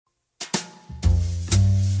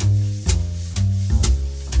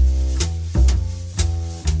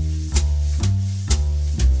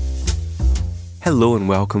Hello and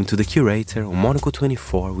welcome to The Curator on Monocle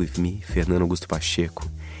 24 with me, Fernando Augusto Pacheco.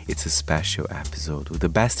 It's a special episode with the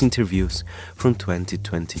best interviews from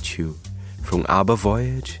 2022, from ABBA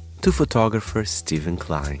Voyage to photographer Stephen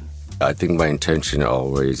Klein. I think my intention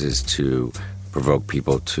always is to provoke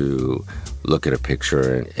people to look at a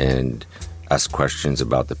picture and ask questions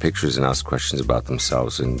about the pictures and ask questions about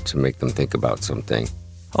themselves and to make them think about something.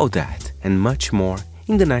 All that and much more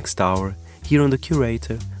in the next hour here on The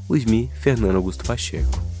Curator with me, Fernando Augusto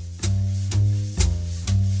Pacheco.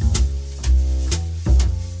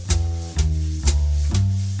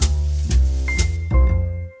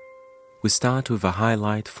 We start with a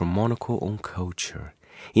highlight from Monocle on culture.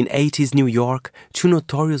 In 80s New York, two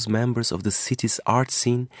notorious members of the city's art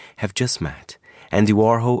scene have just met. Andy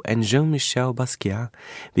Warhol and Jean-Michel Basquiat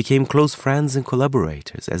became close friends and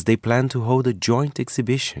collaborators as they plan to hold a joint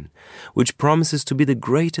exhibition, which promises to be the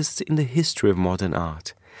greatest in the history of modern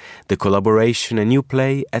art. The collaboration, a new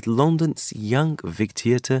play at London's Young Vic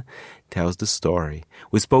Theatre, tells the story.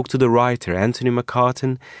 We spoke to the writer Anthony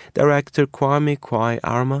McCartan, director Kwame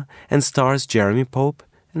Kwei-Armah, and stars Jeremy Pope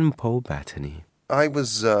and Paul Bettany. I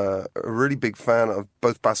was a really big fan of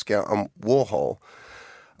both Basquiat and Warhol.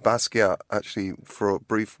 Basquiat actually, for a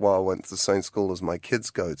brief while, went to the same school as my kids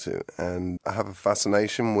go to, and I have a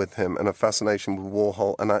fascination with him and a fascination with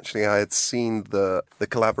Warhol. And actually, I had seen the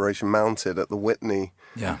collaboration mounted at the Whitney.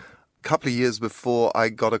 Yeah. A couple of years before I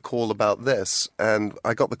got a call about this, and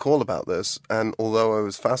I got the call about this, and although I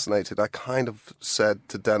was fascinated, I kind of said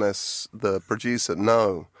to Dennis, the producer,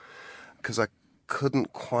 no, because I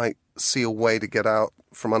couldn't quite see a way to get out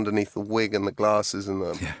from underneath the wig and the glasses and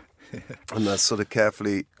the and that sort of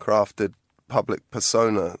carefully crafted public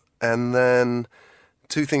persona. And then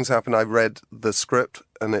two things happened. I read the script,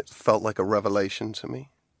 and it felt like a revelation to me.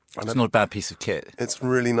 It's not a bad piece of kit. It's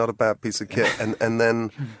really not a bad piece of kit. And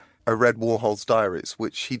then I read Warhol's diaries,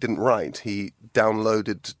 which he didn't write. He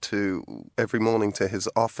downloaded to every morning to his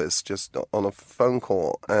office just on a phone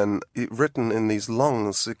call, and it written in these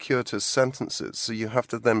long, circuitous sentences. So you have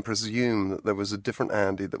to then presume that there was a different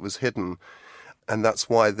Andy that was hidden, and that's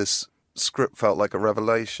why this script felt like a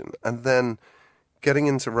revelation. And then getting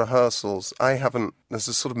into rehearsals, there's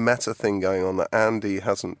a sort of meta thing going on that Andy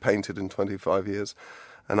hasn't painted in 25 years,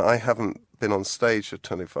 and I haven't been on stage for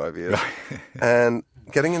 25 years. And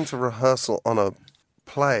getting into rehearsal on a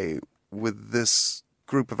play with this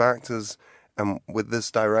group of actors and with this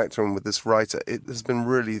director and with this writer, it has been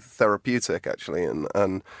really therapeutic, actually,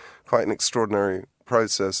 and quite an extraordinary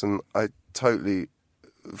process. And I totally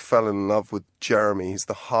fell in love with Jeremy. He's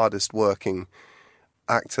the hardest working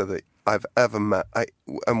actor that I've ever met.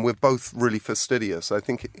 And we're both really fastidious. I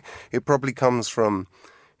think it probably comes from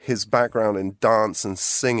his background in dance and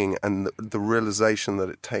singing and the realization that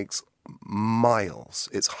it takes miles.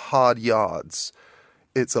 It's hard yards.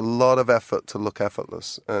 It's a lot of effort to look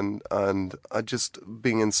effortless. And I just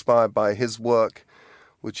being inspired by his work,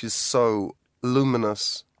 which is so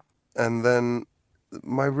luminous. And then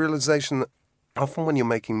my realization that often when you're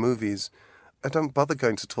making movies, I don't bother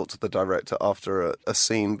going to talk to the director after a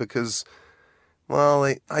scene because, well,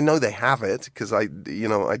 I know they have it because I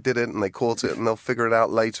did it and they caught it and they'll figure it out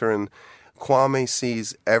later. And Kwame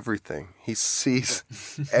sees everything. He sees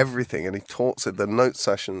everything, and he talks it. The note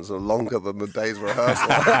sessions are longer than the day's rehearsal.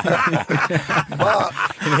 But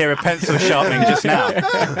you can hear a pencil sharpening just now.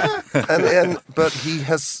 But he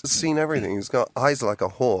has seen everything. He's got eyes like a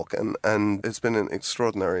hawk, and it's been an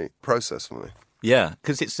extraordinary process for me. Yeah,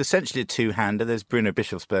 because it's essentially a two-hander. There's Bruno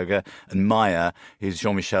Bischofsberger and Maya, who's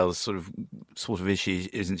Jean-Michel's sort of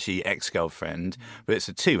isn't she, ex-girlfriend? But it's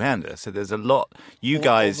a two-hander, so there's a lot. You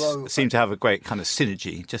guys seem to have a great kind of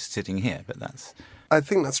synergy just sitting here, but that's... I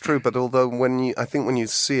think that's true, but although when you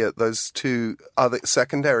see it, those two other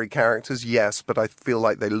secondary characters, yes, but I feel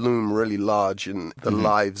like they loom really large in the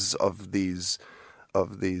lives of these two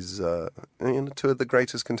of the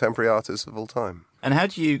greatest contemporary artists of all time. And how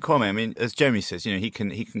do you, Kwame, I mean, as Jeremy says, he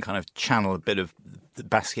can kind of channel a bit of the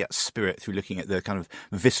Basquiat spirit through looking at the kind of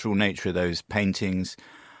visceral nature of those paintings.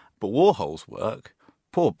 But Warhol's work,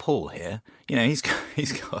 poor Paul here, he's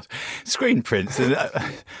got screen prints, and,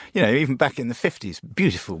 even back in the 50s,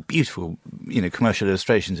 beautiful, commercial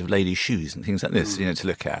illustrations of ladies' shoes and things like this, to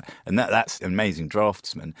look at. And that's an amazing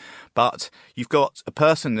draftsman. But you've got a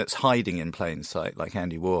person that's hiding in plain sight, like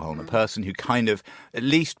Andy Warhol, and a person who kind of, at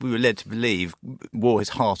least we were led to believe, wore his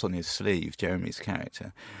heart on his sleeve, Jeremy's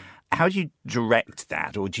character. How do you direct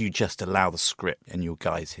that, or do you just allow the script and your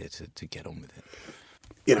guys here to get on with it?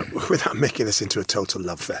 Without making this into a total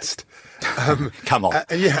love fest. Come on.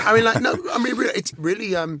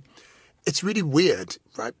 It's really weird,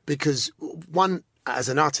 right? Because one, as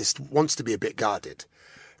an artist, wants to be a bit guarded.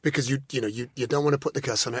 Because you don't want to put the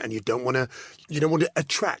curse on it, and you don't want to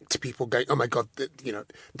attract people going, oh my God,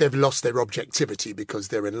 they've lost their objectivity because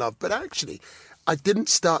they're in love. But actually, I didn't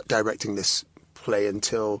start directing this play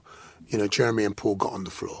until, Jeremy and Paul got on the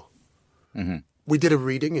floor. Mm-hmm. We did a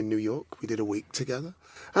reading in New York. We did a week together.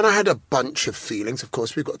 And I had a bunch of feelings. Of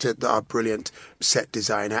course, we got to our brilliant set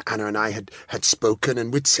designer, Anna, and I had spoken,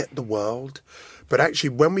 and we'd set the world. But actually,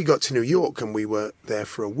 when we got to New York and we were there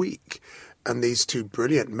for a week, and these two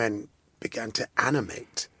brilliant men began to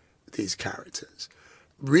animate these characters,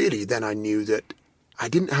 really then I knew that I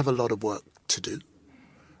didn't have a lot of work to do.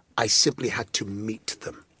 I simply had to meet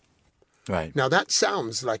them. Right. Now, that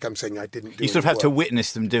sounds like I'm saying I didn't do You sort of had work. to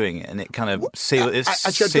witness them doing it, and it kind of seals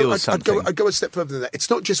something. I'd go a step further than that. It's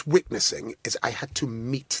not just witnessing, it's I had to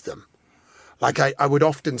meet them. Like I would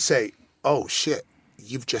often say, oh, shit,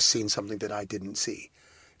 you've just seen something that I didn't see.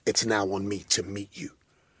 It's now on me to meet you.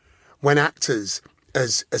 When actors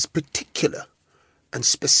as particular and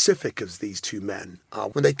specific as these two men are,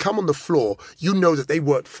 when they come on the floor, you know that they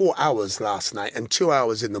worked 4 hours last night and 2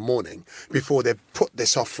 hours in the morning before they put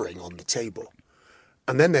this offering on the table.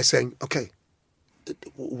 And then they're saying, okay,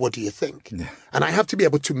 what do you think? Yeah. And I have to be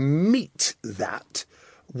able to meet that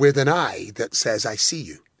with an eye that says, I see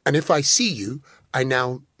you. And if I see you, I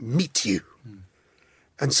now meet you.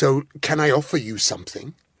 And so can I offer you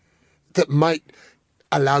something that might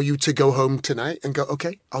allow you to go home tonight and go,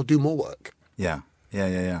 okay, I'll do more work. Yeah.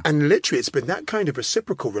 And literally, it's been that kind of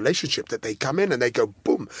reciprocal relationship that they come in and they go,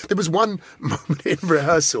 boom. There was one moment in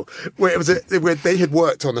rehearsal where where they had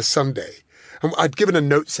worked on a Sunday. And I'd given a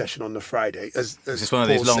note session on the Friday. Is this one of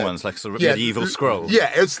these long ones, like sort of medieval scroll?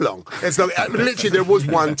 Yeah, it's long. I mean, literally, there was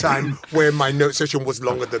one time where my note session was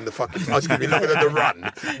longer than longer than the run.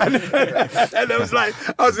 And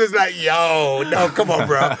I was just like, yo, no, come on,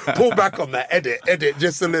 bro. Pull back on that. Edit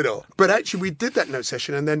just a little. But actually, we did that note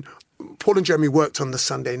session, and then Paul and Jeremy worked on the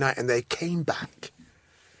Sunday night, and they came back,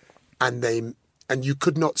 and you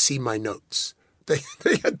could not see my notes.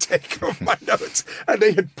 They had taken off my notes and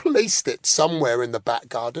they had placed it somewhere in the back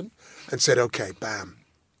garden and said, okay, bam,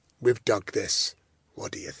 we've dug this.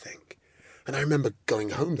 What do you think? And I remember going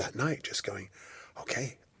home that night just going,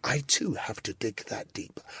 okay, I too have to dig that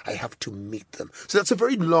deep. I have to meet them. So that's a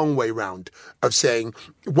very long way round of saying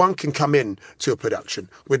one can come in to a production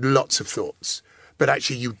with lots of thoughts, but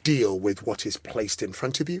actually you deal with what is placed in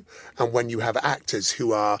front of you. And when you have actors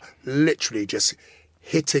who are literally just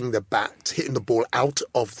hitting the ball out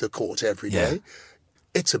of the court every day,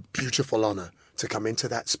 it's a beautiful honour to come into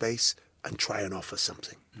that space and try and offer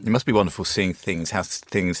something. It must be wonderful seeing how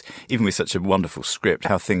things, even with such a wonderful script,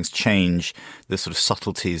 how things change, the sort of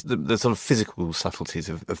subtleties, the sort of physical subtleties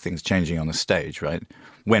of things changing on a stage, right?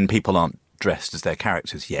 When people aren't dressed as their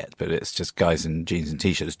characters yet, but it's just guys in jeans and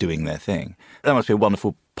T-shirts doing their thing. That must be a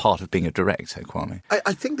wonderful part of being a director, Kwame.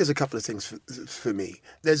 I think there's a couple of things for me.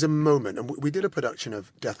 There's a moment, and we did a production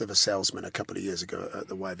of Death of a Salesman a couple of years ago at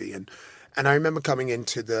the YV, and I remember coming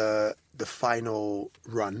into the final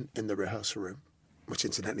run in the rehearsal room, which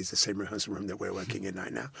incidentally is the same rehearsal room that we're working in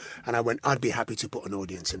right now, and I went, I'd be happy to put an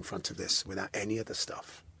audience in front of this without any other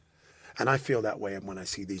stuff. And I feel that way when I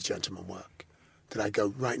see these gentlemen work, that I go,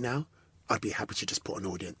 right now, I'd be happy to just put an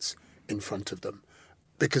audience in front of them,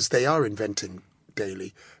 because they are inventing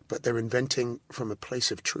daily, but they're inventing from a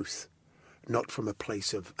place of truth, not from a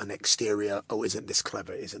place of an exterior, oh, isn't this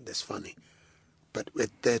clever, isn't this funny? But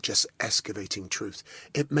they're just excavating truth.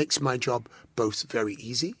 It makes my job both very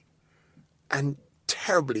easy and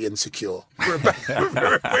terribly insecure. We're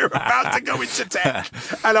about to go into tech,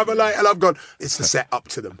 and I'm gone. It's the set up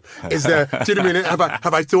to them. Is there? Do you know what I mean?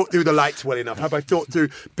 Have I thought through the lights well enough? Have I thought through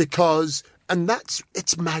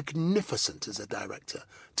it's magnificent as a director.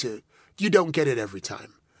 You don't get it every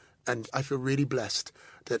time, and I feel really blessed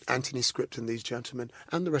that Anthony's script and these gentlemen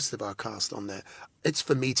and the rest of our cast on there. It's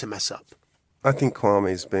for me to mess up. I think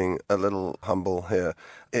Kwame's being a little humble here.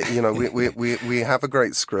 We have a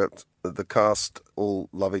great script. The cast all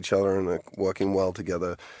love each other and are working well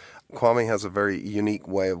together. Kwame has a very unique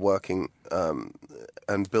way of working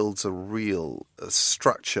and builds a real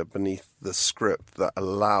structure beneath the script that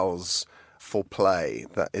allows for play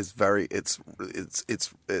that is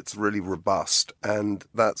it's really robust, and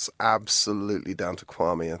that's absolutely down to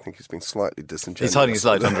Kwame. I think he's been slightly disingenuous. He's hiding his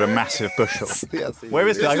light under a massive bushel. Yes, where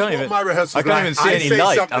is it? I can't even see any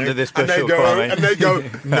light under this bushel, Kwame. And they go,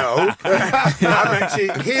 no.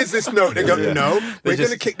 Here's this note. They go, no. We're going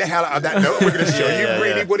to kick the hell out of that note, and we're going to show you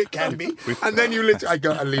really be what it can be. And then you literally, I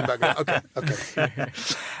go and lean back. Okay.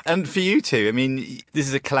 And for you two, I mean, this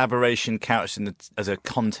is a collaboration couched as a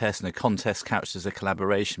contest, and a contest couched as a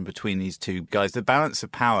collaboration between these two guys. The balance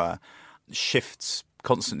of power shifts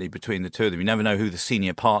constantly between the two of them. You never know who the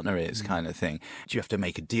senior partner is, kind of thing. Do you have to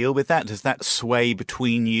make a deal with that? Does that sway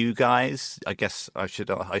between you guys? I guess I should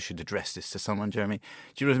address this to someone, Jeremy.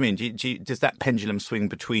 Do you know what I mean? Does that pendulum swing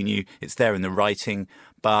between you? It's there in the writing,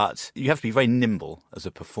 but you have to be very nimble as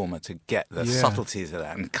a performer to get the subtleties of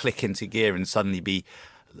that and click into gear and suddenly be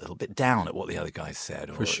a little bit down at what the other guys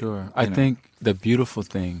said. For sure. I think the beautiful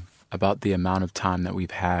thing about the amount of time that we've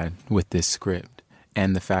had with this script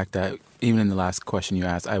and the fact that even in the last question you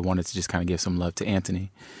asked, I wanted to just kind of give some love to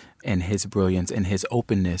Anthony and his brilliance and his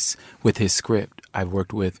openness with his script. I've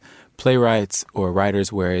worked with playwrights or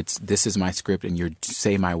writers where it's, this is my script and you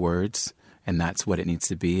say my words and that's what it needs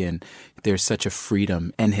to be. And there's such a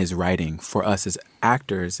freedom in his writing for us as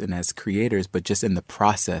actors and as creators, but just in the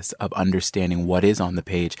process of understanding what is on the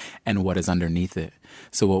page and what is underneath it.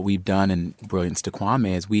 So what we've done in Brilliance to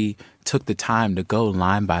Kwame is we took the time to go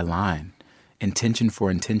line by line, intention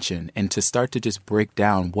for intention, and to start to just break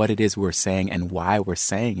down what it is we're saying and why we're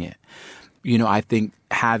saying it. You know, I think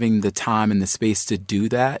having the time and the space to do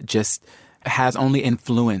that just has only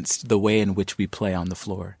influenced the way in which we play on the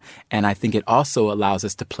floor. And I think it also allows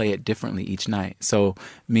us to play it differently each night. So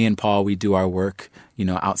me and Paul, we do our work, you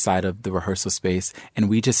know, outside of the rehearsal space, and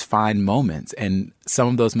we just find moments. And some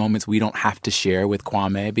of those moments we don't have to share with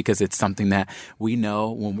Kwame because it's something that we know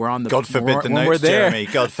when we're on the God forbid when the notes, we're there. Jeremy.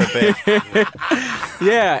 God forbid.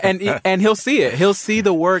 Yeah, and he'll see it. He'll see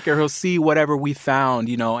the work, or he'll see whatever we found,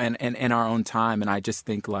 you know, and in our own time. And I just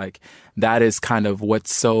think like that is kind of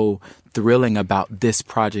what's so thrilling about this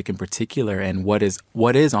project in particular, and what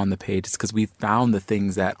is on the page is because we found the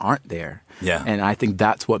things that aren't there. Yeah. And I think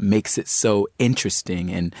that's what makes it so interesting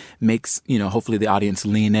and makes, you know, hopefully the audience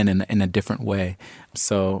lean in a different way.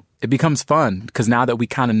 So it becomes fun because now that we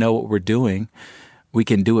kind of know what we're doing, we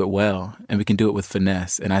can do it well and we can do it with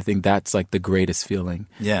finesse. And I think that's like the greatest feeling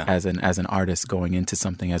as an artist going into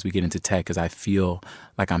something as we get into tech, is I feel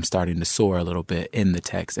like I'm starting to soar a little bit in the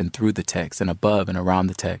text and through the text and above and around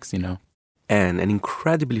the text, you know. And an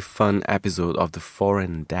incredibly fun episode of The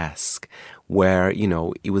Foreign Desk where, you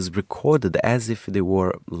know, it was recorded as if they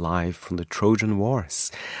were live from the Trojan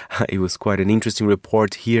Wars. It was quite an interesting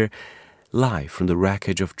report here, live from the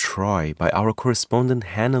wreckage of Troy by our correspondent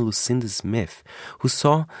Hannah Lucinda Smith, who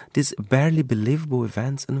saw these barely believable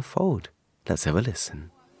events unfold. Let's have a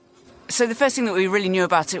listen. So the first thing that we really knew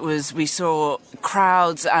about it was we saw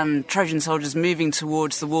crowds and Trojan soldiers moving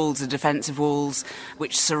towards the walls, the defensive walls,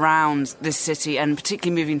 which surround this city, and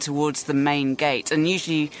particularly moving towards the main gate. And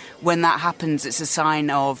usually when that happens, it's a sign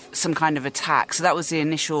of some kind of attack. So that was the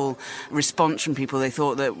initial response from people. They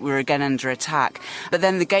thought that we were again under attack. But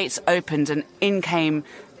then the gates opened and in came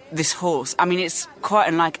this horse. I mean, it's quite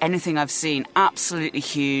unlike anything I've seen. Absolutely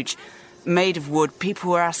huge, made of wood.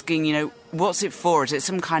 People were asking, you know, what's it for? Is it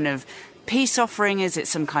some kind of peace offering? Is it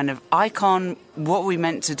some kind of icon? What are we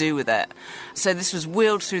meant to do with it? So this was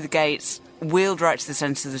wheeled through the gates, wheeled right to the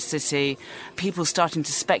centre of the city, people starting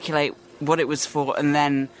to speculate what it was for, and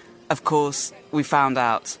then, of course, we found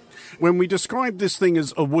out. When we describe this thing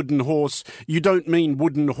as a wooden horse, you don't mean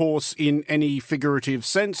wooden horse in any figurative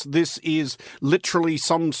sense. This is literally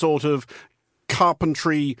some sort of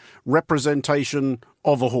carpentry representation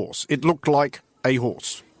of a horse. It looked like a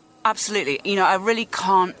horse. Absolutely. You know, I really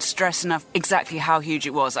can't stress enough exactly how huge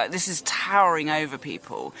it was. Like, this is towering over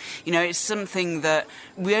people. You know, it's something that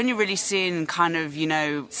we only really see in kind of, you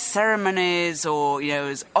know, ceremonies or, you know,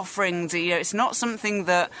 as offerings. You know, it's not something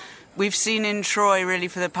that we've seen in Troy really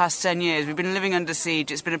for the past 10 years. We've been living under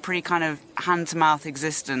siege. It's been a pretty kind of hand-to-mouth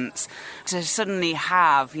existence. To suddenly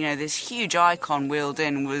have, you know, this huge icon wheeled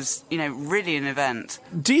in was, you know, really an event.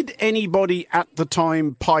 Did anybody at the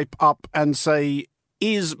time pipe up and say,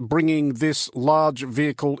 is bringing this large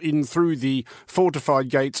vehicle in through the fortified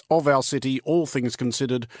gates of our city, all things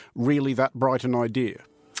considered, really that bright an idea?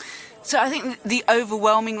 So I think the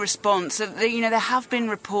overwhelming response, you know, there have been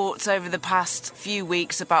reports over the past few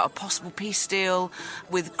weeks about a possible peace deal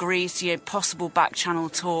with Greece, you know, possible back-channel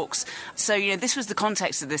talks. So, you know, this was the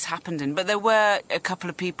context that this happened in. But there were a couple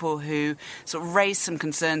of people who sort of raised some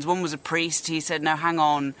concerns. One was a priest. He said, no, hang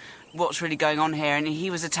on, what's really going on here? And he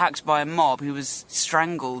was attacked by a mob who was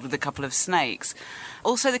strangled with a couple of snakes.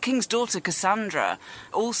 Also, the king's daughter, Cassandra,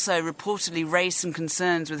 also reportedly raised some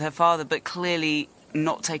concerns with her father, but clearly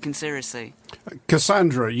not taken seriously.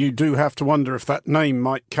 Cassandra, you do have to wonder if that name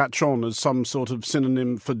might catch on as some sort of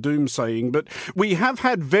synonym for doomsaying, but we have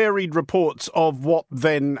had varied reports of what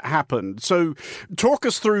then happened. So talk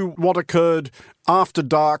us through what occurred after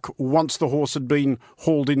dark, once the horse had been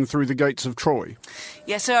hauled in through the gates of Troy.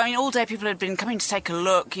 Yeah, so, I mean, all day people had been coming to take a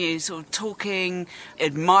look, sort of talking,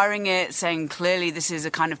 admiring it, saying clearly this is a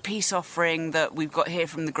kind of peace offering that we've got here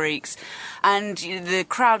from the Greeks. And the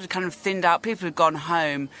crowd had kind of thinned out, people had gone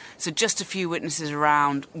home, so just a few witnesses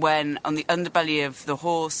around when, on the underbelly of the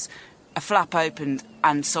horse, a flap opened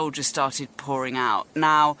and soldiers started pouring out.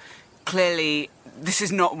 Now, clearly, this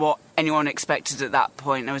is not what anyone expected at that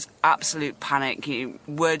point. There was absolute panic.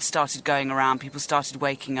 Word started going around. People started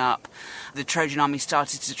waking up. The Trojan army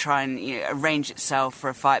started to try and arrange itself for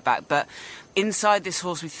a fight back. But inside this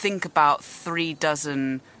horse, we think about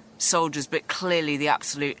 36 soldiers, but clearly the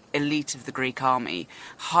absolute elite of the Greek army,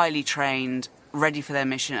 highly trained, ready for their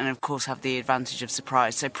mission, and of course have the advantage of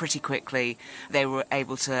surprise. So pretty quickly they were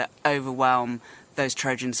able to overwhelm those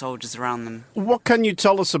Trojan soldiers around them. What can you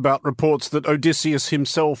tell us about reports that Odysseus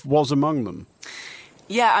himself was among them?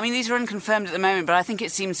 Yeah, I mean, these are unconfirmed at the moment, but I think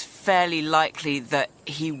it seems fairly likely that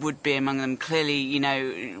he would be among them.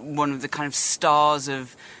 Clearly, one of the kind of stars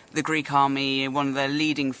of the Greek army, one of their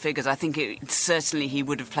leading figures. I think certainly he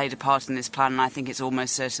would have played a part in this plan, and I think it's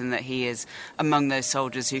almost certain that he is among those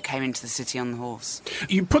soldiers who came into the city on the horse.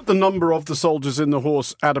 You put the number of the soldiers in the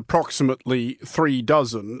horse at approximately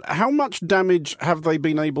 36. How much damage have they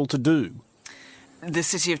been able to do? The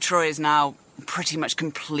city of Troy is now pretty much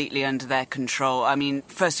completely under their control. I mean,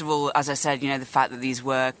 first of all, as I said, the fact that these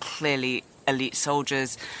were clearly elite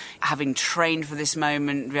soldiers, having trained for this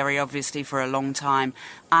moment very obviously for a long time,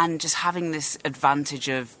 and just having this advantage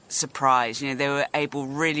of surprise. They were able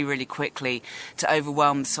really, really quickly to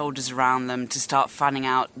overwhelm the soldiers around them, to start fanning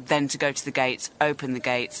out, then to go to the gates, open the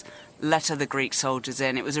gates, let other Greek soldiers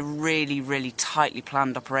in. It was a really, really tightly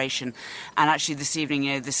planned operation. And actually this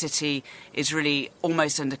evening, the city is really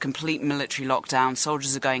almost under complete military lockdown.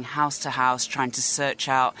 Soldiers are going house to house, trying to search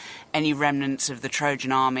out any remnants of the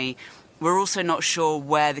Trojan army. We're also not sure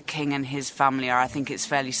where the king and his family are. I think it's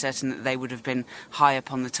fairly certain that they would have been high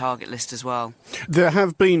up on the target list as well. There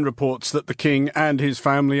have been reports that the king and his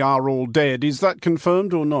family are all dead. Is that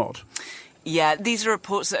confirmed or not? Yeah, these are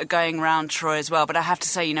reports that are going around Troy as well, but I have to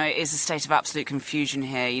say, it is a state of absolute confusion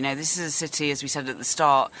here. This is a city, as we said at the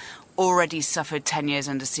start, already suffered 10 years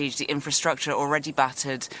under siege, the infrastructure already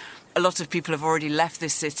battered. A lot of people have already left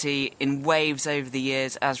this city in waves over the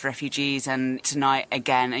years as refugees, and tonight,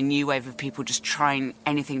 again, a new wave of people just trying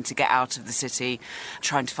anything to get out of the city,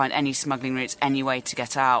 trying to find any smuggling routes, any way to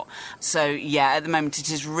get out. So, yeah, at the moment it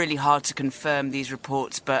is really hard to confirm these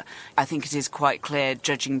reports, but I think it is quite clear,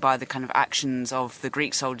 judging by the kind of actions of the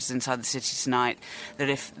Greek soldiers inside the city tonight, that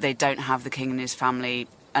if they don't have the king and his family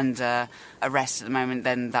under arrest at the moment,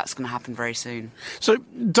 then that's going to happen very soon. So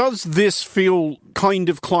does this feel kind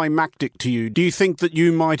of climactic to you? Do you think that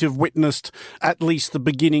you might have witnessed at least the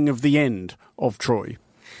beginning of the end of Troy?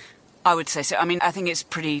 I would say so. I mean, I think it's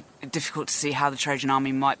pretty difficult to see how the Trojan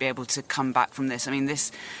army might be able to come back from this. I mean, this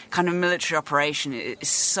kind of military operation is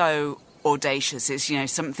so audacious. It's,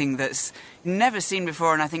 something that's never seen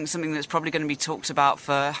before, and I think something that's probably going to be talked about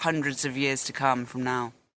for hundreds of years to come from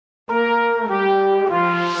now.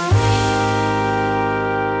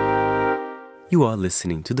 You are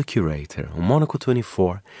listening to The Curator on Monocle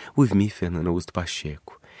 24 with me, Fernando Augusto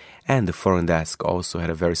Pacheco. And the Foreign Desk also had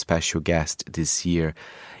a very special guest this year.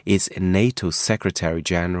 It's NATO Secretary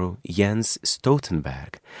General Jens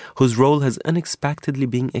Stoltenberg, whose role has unexpectedly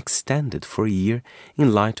been extended for a year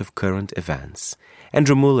in light of current events.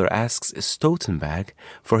 Andrew Muller asks Stoltenberg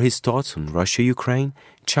for his thoughts on Russia, Ukraine,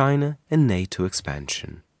 China and NATO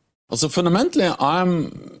expansion. So fundamentally,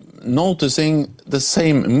 I'm noticing the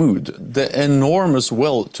same mood, the enormous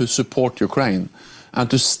will to support Ukraine and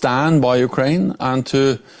to stand by Ukraine and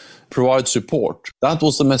to provide support. That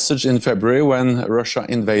was the message in February when Russia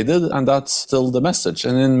invaded, and that's still the message.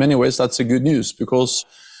 And in many ways, that's a good news, because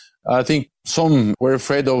I think some were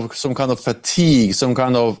afraid of some kind of fatigue, some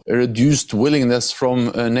kind of reduced willingness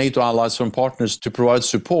from NATO allies, from partners to provide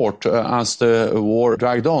support as the war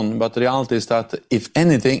dragged on. But the reality is that, if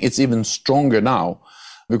anything, it's even stronger now,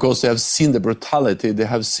 because they have seen the brutality, they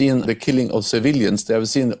have seen the killing of civilians, they have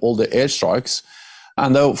seen all the airstrikes.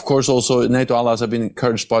 And of course, also NATO allies have been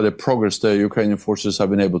encouraged by the progress the Ukrainian forces have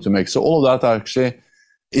been able to make. So all of that actually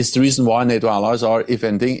It's the reason why NATO allies are, if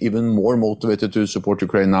anything, even more motivated to support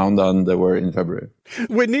Ukraine now than they were in February.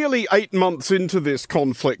 We're nearly 8 months into this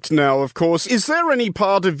conflict now, of course. Is there any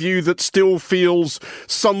part of you that still feels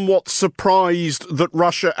somewhat surprised that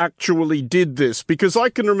Russia actually did this? Because I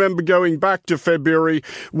can remember going back to February,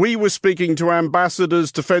 we were speaking to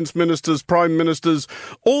ambassadors, defence ministers, prime ministers,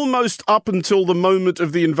 almost up until the moment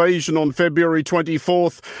of the invasion on February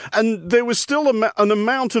 24th, and there was still an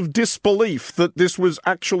amount of disbelief that this was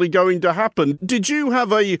actually going to happen. Did you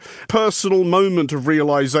have a personal moment of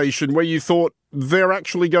realisation where you thought, they're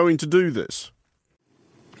actually going to do this?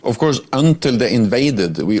 Of course, until they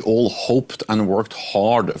invaded, we all hoped and worked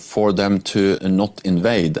hard for them to not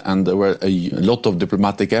invade. And there were a lot of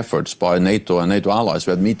diplomatic efforts by NATO and NATO allies.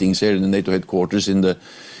 We had meetings here in the NATO headquarters in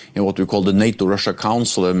what we call the NATO-Russia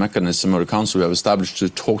Council, a mechanism or a council we have established to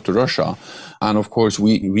talk to Russia. And of course,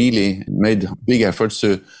 we really made big efforts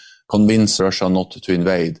to convince Russia not to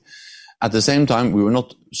invade. At the same time, we were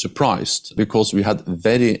not surprised because we had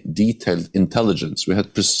very detailed intelligence. We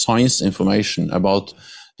had precise information about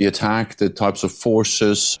the attack, the types of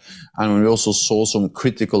forces, and we also saw some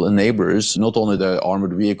critical enablers, not only the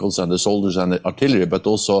armored vehicles and the soldiers and the artillery, but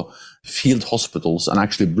also field hospitals and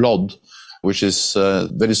actually blood, which is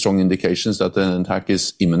very strong indications that an attack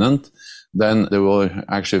is imminent. Then there were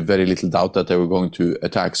actually very little doubt that they were going to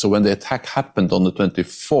attack. So when the attack happened on the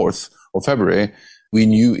 24th of February, we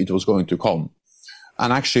knew it was going to come.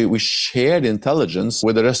 And actually, we shared intelligence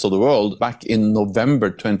with the rest of the world back in November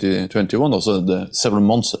 2021, also several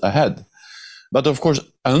months ahead. But of course,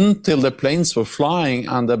 until the planes were flying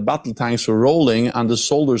and the battle tanks were rolling and the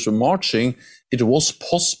soldiers were marching, it was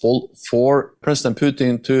possible for President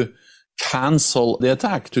Putin to cancel the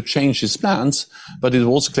attack, to change his plans. But it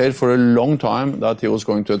was clear for a long time that he was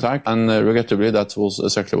going to attack. And regrettably, that was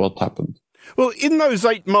exactly what happened. Well, in those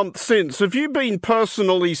 8 months since, have you been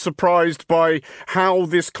personally surprised by how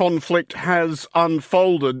this conflict has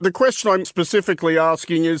unfolded? The question I'm specifically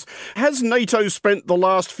asking is, has NATO spent the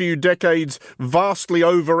last few decades vastly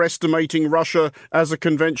overestimating Russia as a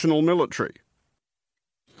conventional military?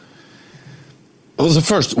 Well, the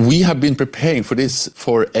first, we have been preparing for this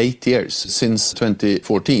for 8 years, since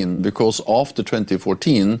 2014, because after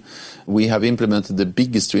 2014, we have implemented the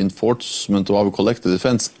biggest reinforcement of our collective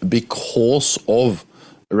defense because of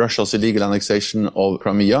Russia's illegal annexation of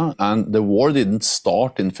Crimea. And the war didn't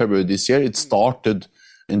start in February this year. It started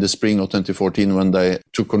in the spring of 2014 when they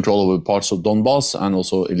took control over parts of Donbass and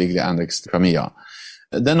also illegally annexed Crimea.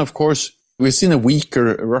 Then, of course, we've seen a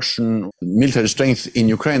weaker Russian military strength in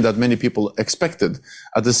Ukraine that many people expected.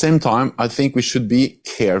 At the same time, I think we should be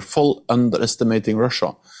careful underestimating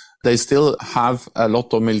Russia. They still have a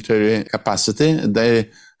lot of military capacity. They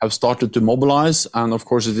have started to mobilize. And of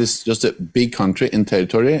course, it is just a big country in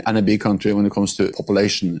territory and a big country when it comes to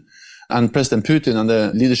population. And President Putin and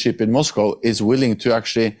the leadership in Moscow is willing to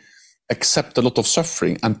actually accept a lot of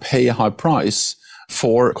suffering and pay a high price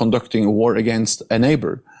for conducting a war against a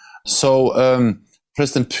neighbor. So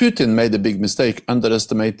President Putin made a big mistake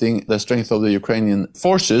underestimating the strength of the Ukrainian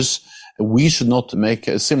forces. We should not make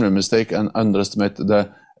a similar mistake and underestimate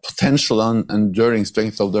the potential and enduring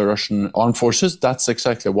strength of the Russian armed forces. That's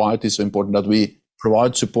exactly why it is so important that we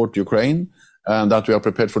provide support to Ukraine, and that we are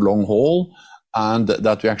prepared for long haul, and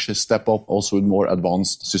that we actually step up also with more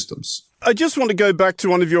advanced systems. I just want to go back to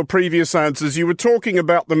one of your previous answers. You were talking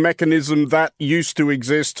about the mechanism that used to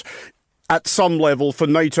exist at some level for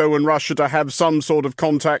NATO and Russia to have some sort of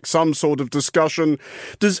contact, some sort of discussion.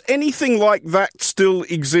 Does anything like that still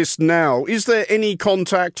exist now? Is there any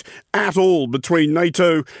contact at all between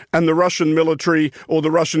NATO and the Russian military or the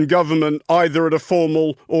Russian government, either at a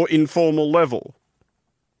formal or informal level?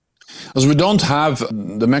 As we don't have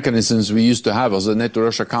the mechanisms we used to have as the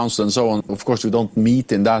NATO-Russia Council and so on, of course we don't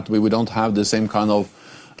meet in that way. We don't have the same kind of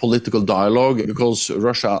political dialogue because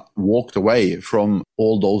Russia walked away from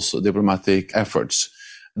all those diplomatic efforts.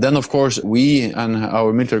 Then, of course, we and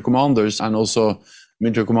our military commanders and also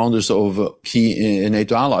military commanders of key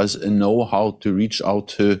NATO allies know how to reach out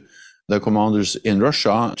to the commanders in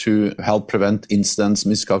Russia to help prevent incidents,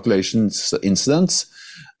 miscalculations, incidents.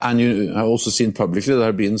 And you have also seen publicly there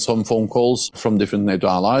have been some phone calls from different NATO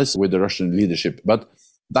allies with the Russian leadership. But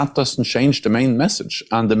that doesn't change the main message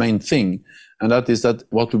and the main thing. And that is that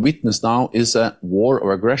what we witness now is a war of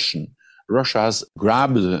aggression. Russia has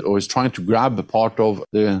grabbed or is trying to grab a part of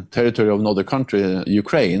the territory of another country,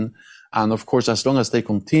 Ukraine. And of course, as long as they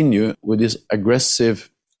continue with this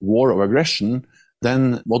aggressive war of aggression,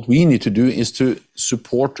 then what we need to do is to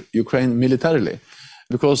support Ukraine militarily.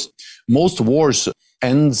 Because most wars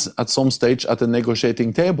ends at some stage at the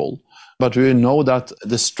negotiating table. But we know that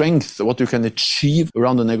the strength, what you can achieve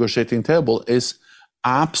around the negotiating table, is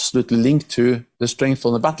absolutely linked to the strength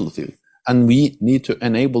on the battlefield. And we need to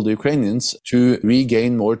enable the Ukrainians to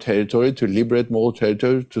regain more territory, to liberate more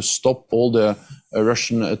territory, to stop all the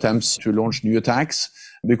Russian attempts to launch new attacks,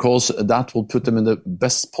 because that will put them in the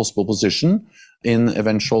best possible position in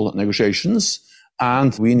eventual negotiations.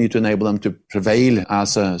 And we need to enable them to prevail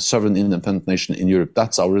as a sovereign independent nation in Europe.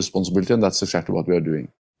 That's our responsibility, and that's exactly what we are doing.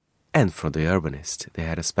 And for the urbanists, they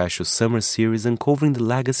had a special summer series uncovering the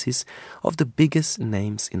legacies of the biggest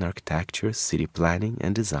names in architecture, city planning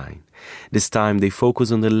and design. This time they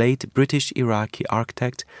focus on the late British Iraqi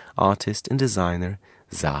architect, artist and designer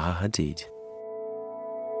Zaha Hadid.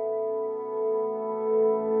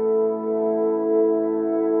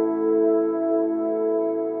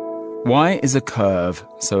 Why is a curve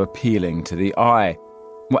so appealing to the eye?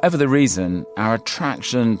 Whatever the reason, our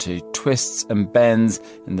attraction to twists and bends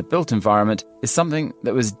in the built environment is something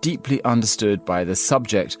that was deeply understood by the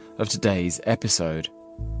subject of today's episode.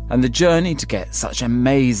 And the journey to get such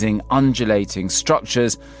amazing undulating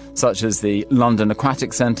structures, such as the London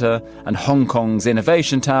Aquatic Centre and Hong Kong's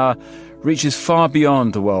Innovation Tower, reaches far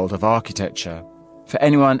beyond the world of architecture. For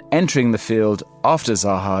anyone entering the field after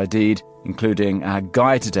Zaha Hadid, including our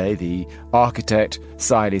guide today, the architect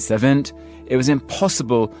Saili Savint, it was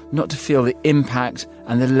impossible not to feel the impact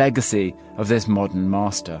and the legacy of this modern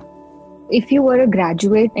master. If you were a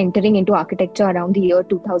graduate entering into architecture around the year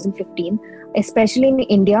 2015, especially in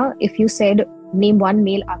India, if you said name one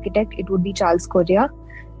male architect, it would be Charles Correa.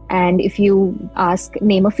 And if you ask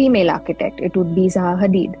name a female architect, it would be Zaha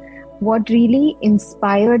Hadid. What really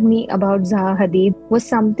inspired me about Zaha Hadid was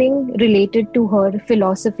something related to her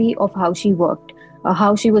philosophy of how she worked,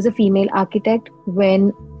 how she was a female architect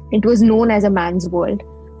when it was known as a man's world.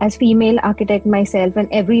 As female architect myself,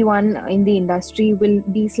 and everyone in the industry will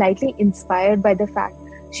be slightly inspired by the fact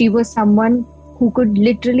she was someone who could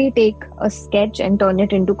literally take a sketch and turn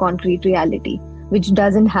it into concrete reality, which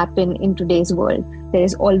doesn't happen in today's world. There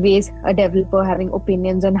is always a developer having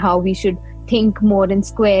opinions on how we should think more in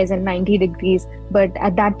squares and 90 degrees. But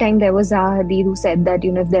at that time, there was Zaha Hadid who said that,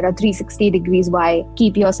 if there are 360 degrees, why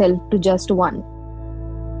keep yourself to just one?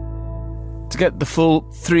 To get the full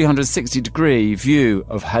 360-degree view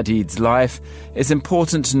of Hadid's life, it's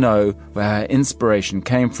important to know where her inspiration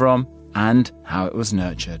came from and how it was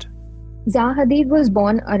nurtured. Zaha Hadid was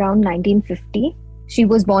born around 1950. She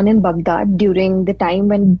was born in Baghdad during the time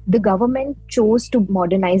when the government chose to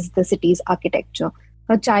modernize the city's architecture.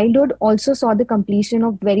 Her childhood also saw the completion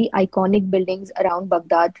of very iconic buildings around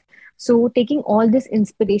Baghdad. So taking all this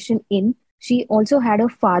inspiration in, she also had a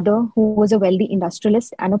father who was a wealthy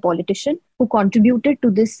industrialist and a politician who contributed to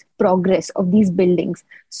this progress of these buildings.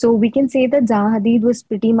 So we can say that Zaha Hadid was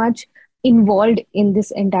pretty much involved in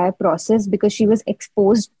this entire process because she was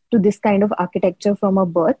exposed to this kind of architecture from her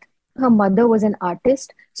birth. Her mother was an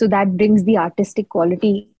artist, so that brings the artistic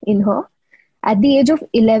quality in her. At the age of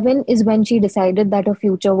 11 is when she decided that her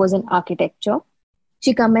future was in architecture.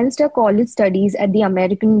 She commenced her college studies at the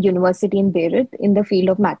American University in Beirut in the field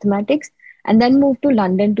of mathematics, and then moved to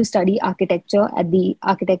London to study architecture at the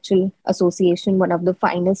Architectural Association, one of the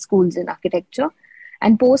finest schools in architecture.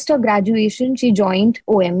 And post her graduation, she joined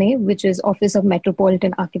OMA, which is Office of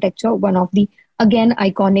Metropolitan Architecture, one of the, again,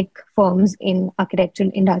 iconic firms in architectural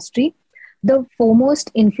industry. The foremost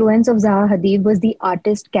influence of Zaha Hadid was the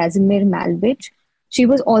artist Casimir Malevich. She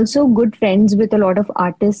was also good friends with a lot of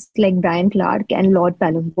artists like Brian Clark and Lord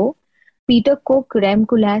Palumbo. Peter Cook, Rem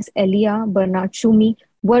Koolhaas, Elia, Bernard Tschumi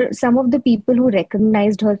were some of the people who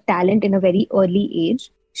recognized her talent in a very early age.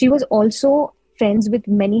 She was also friends with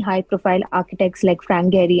many high-profile architects like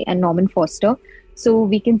Frank Gehry and Norman Foster. So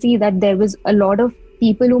we can see that there was a lot of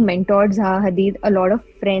people who mentored Zaha Hadid, a lot of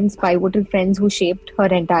friends, pivotal friends who shaped her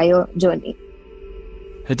entire journey.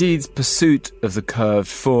 Hadid's pursuit of the curved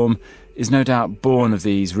form is no doubt born of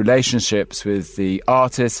these relationships with the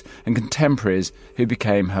artists and contemporaries who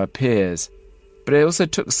became her peers. But it also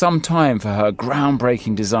took some time for her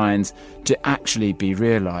groundbreaking designs to actually be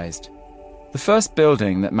realised. The first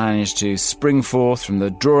building that managed to spring forth from the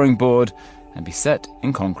drawing board and be set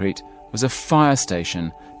in concrete was a fire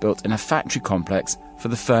station built in a factory complex for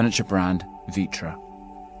the furniture brand Vitra.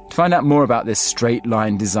 To find out more about this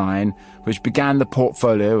straight-line design, which began the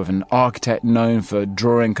portfolio of an architect known for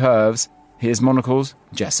drawing curves, here's Monocle's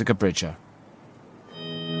Jessica Bridger.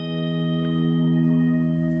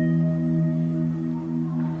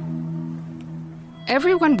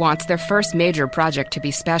 Everyone wants their first major project to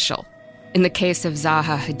be special. In the case of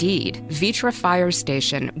Zaha Hadid, Vitra Fire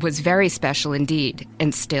Station was very special indeed,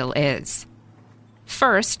 and still is.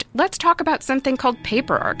 First, let's talk about something called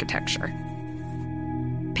paper architecture.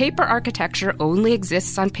 Paper architecture only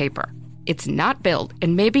exists on paper. It's not built,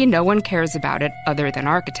 and maybe no one cares about it other than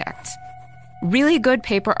architects. Really good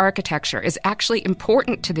paper architecture is actually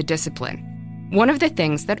important to the discipline. One of the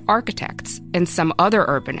things that architects and some other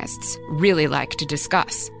urbanists really like to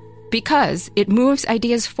discuss, because it moves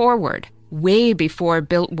ideas forward way before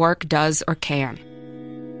built work does or can.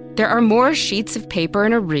 There are more sheets of paper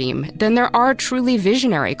in a ream than there are truly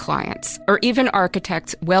visionary clients, or even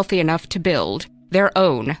architects wealthy enough to build their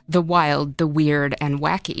own, the wild, the weird, and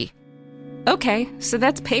wacky. Okay, so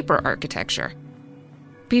that's paper architecture.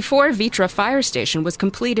 Before Vitra Fire Station was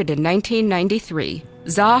completed in 1993,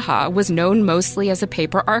 Zaha was known mostly as a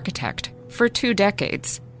paper architect for 2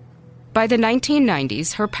 decades. By the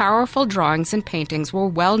 1990s, her powerful drawings and paintings were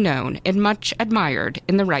well known and much admired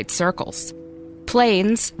in the right circles.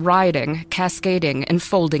 Planes, riding, cascading, and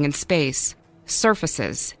folding in space.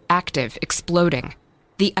 Surfaces, active, exploding.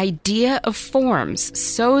 The idea of forms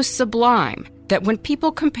so sublime that when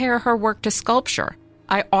people compare her work to sculpture,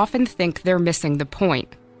 I often think they're missing the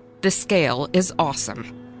point. The scale is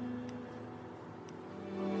awesome.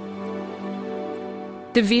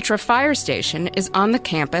 The Vitra Fire Station is on the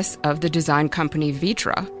campus of the design company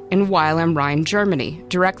Vitra in Weil am Rhein, Germany,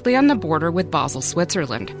 directly on the border with Basel,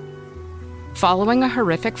 Switzerland. Following a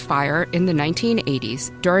horrific fire in the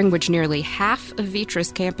 1980s, during which nearly half of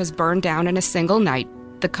Vitra's campus burned down in a single night,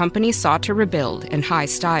 the company sought to rebuild in high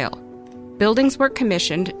style. Buildings were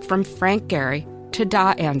commissioned from Frank Gehry to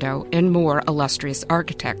Da Ando and more illustrious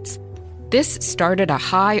architects. This started a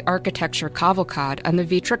high architecture cavalcade on the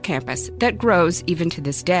Vitra campus that grows even to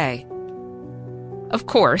this day. Of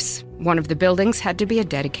course, one of the buildings had to be a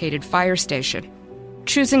dedicated fire station.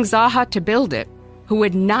 Choosing Zaha to build it, who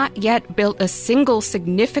had not yet built a single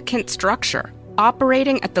significant structure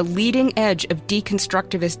operating at the leading edge of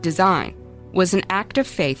deconstructivist design, was an act of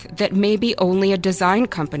faith that maybe only a design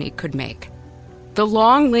company could make. The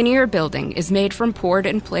long linear building is made from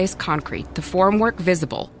poured-in-place concrete, the formwork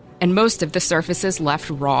visible, and most of the surfaces left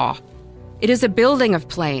raw. It is a building of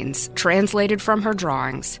planes, translated from her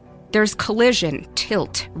drawings. There's collision,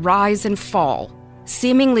 tilt, rise and fall,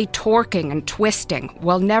 seemingly torquing and twisting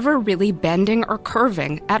while never really bending or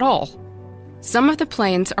curving at all. Some of the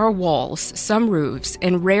planes are walls, some roofs,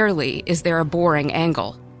 and rarely is there a boring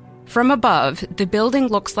angle. From above, the building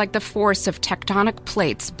looks like the force of tectonic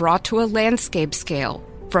plates brought to a landscape scale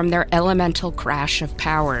from their elemental crash of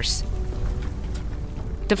powers.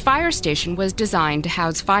 The fire station was designed to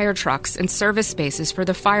house fire trucks and service spaces for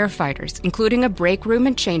the firefighters, including a break room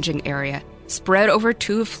and changing area, spread over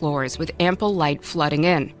 2 floors with ample light flooding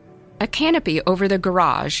in. A canopy over the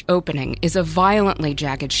garage opening is a violently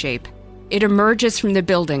jagged shape. It emerges from the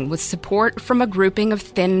building with support from a grouping of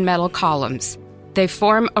thin metal columns. They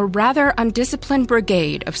form a rather undisciplined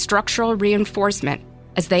brigade of structural reinforcement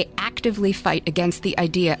as they actively fight against the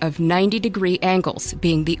idea of 90-degree angles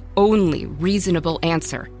being the only reasonable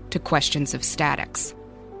answer to questions of statics.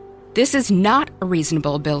 This is not a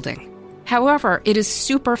reasonable building. However, it is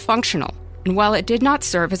super functional, and while it did not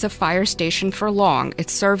serve as a fire station for long, it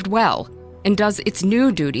served well and does its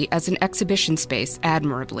new duty as an exhibition space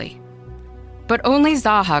admirably. But only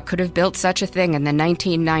Zaha could have built such a thing in the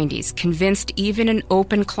 1990s, convinced even an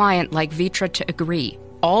open client like Vitra to agree,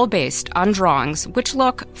 all based on drawings which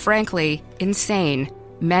look, frankly, insane,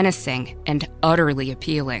 menacing, and utterly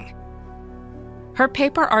appealing. Her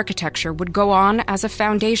paper architecture would go on as a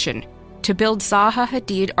foundation to build Zaha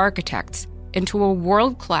Hadid Architects into a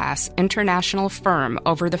world-class international firm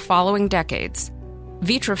over the following decades.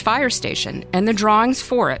 Vitra Fire Station and the drawings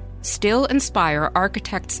for it still inspire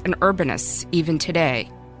architects and urbanists even today.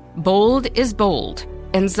 Bold is bold,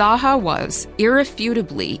 and Zaha was,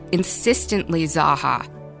 irrefutably, insistently Zaha,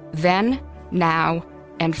 then, now,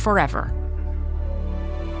 and forever.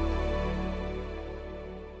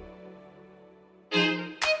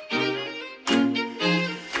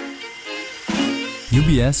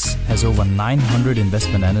 UBS has over 900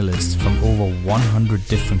 investment analysts from over 100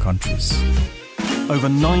 different countries. Over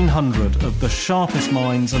 900 of the sharpest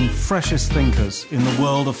minds and freshest thinkers in the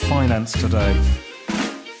world of finance today.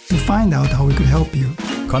 To find out how we could help you,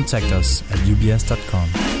 contact us at ubs.com.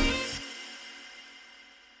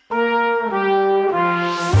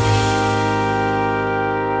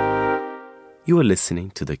 You are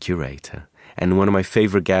listening to The Curator, and one of my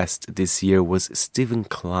favorite guests this year was Stephen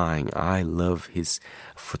Klein. I love his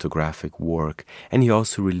photographic work, and he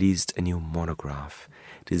also released a new monograph.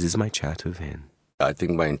 This is my chat with him. I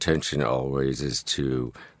think my intention always is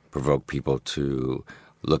to provoke people to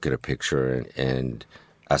look at a picture and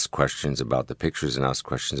ask questions about the pictures and ask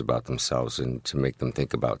questions about themselves and to make them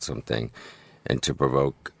think about something and to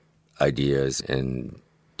provoke ideas in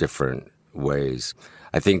different ways.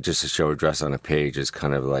 I think just to show a dress on a page is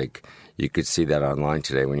kind of like, you could see that online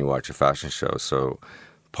today when you watch a fashion show. So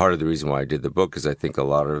part of the reason why I did the book is I think a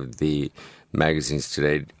lot of the magazines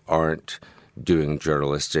today aren't doing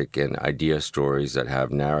journalistic and idea stories that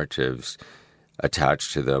have narratives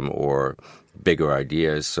attached to them or bigger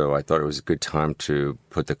ideas. So I thought it was a good time to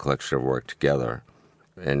put the collection of work together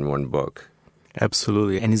in one book.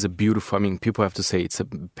 Absolutely. And it's a beautiful, I mean, people have to say it's a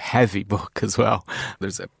heavy book as well.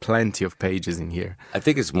 There's plenty of pages in here. I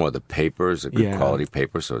think it's more the paper is a good quality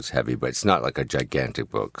paper, so it's heavy, but it's not like a gigantic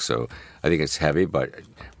book. So I think it's heavy, but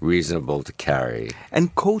reasonable to carry.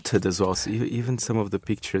 And coated as well. So even some of the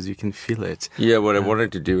pictures, you can feel it. Yeah, what I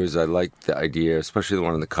wanted to do is I liked the idea, especially the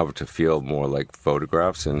one on the cover, to feel more like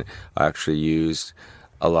photographs. And I actually used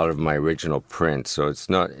a lot of my original prints. So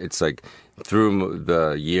it's like through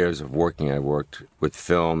the years of working, I worked with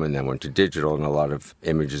film and then went to digital, and a lot of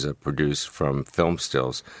images are produced from film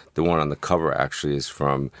stills. The one on the cover actually is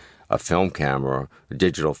from a film camera, a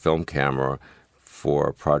digital film camera, for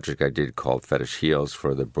a project I did called Fetish Heels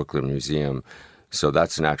for the Brooklyn Museum. So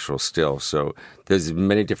that's an actual still. So there's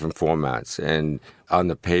many different formats, and on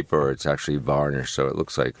the paper it's actually varnished, so it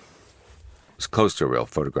looks like as close to a real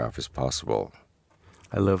photograph as possible.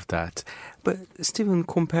 I love that. But Stephen,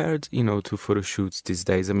 compared, to photo shoots these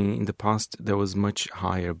days, I mean, in the past there was much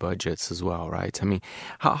higher budgets as well, right? I mean,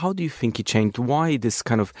 how do you think it changed? Why this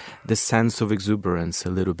kind of the sense of exuberance a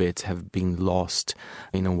little bit have been lost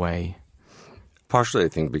in a way? Partially, I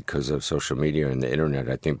think, because of social media and the internet.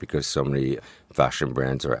 I think because so many fashion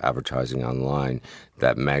brands are advertising online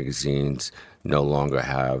that magazines no longer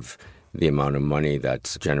have the amount of money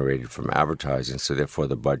that's generated from advertising, so therefore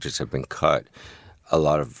the budgets have been cut. A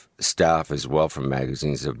lot of staff as well from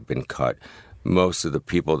magazines have been cut. Most of the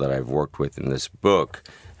people that I've worked with in this book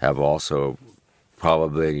have also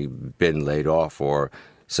probably been laid off or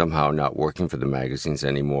somehow not working for the magazines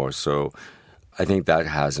anymore. So I think that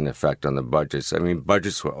has an effect on the budgets. I mean,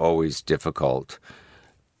 budgets were always difficult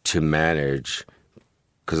to manage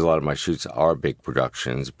because a lot of my shoots are big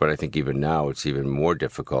productions, but I think even now it's even more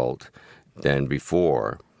difficult than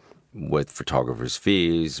before with photographers'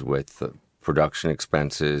 fees, with production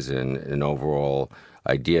expenses and overall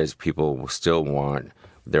ideas. People will still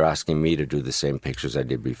they're asking me to do the same pictures I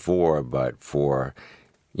did before, but for,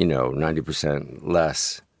 90%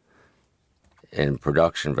 less in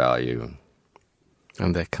production value.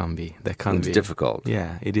 And that can be. It's difficult.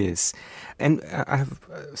 Yeah, it is. And I have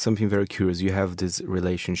something very curious. You have this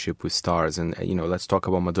relationship with stars, and, let's talk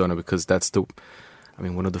about Madonna, because that's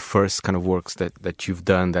one of the first kind of works that you've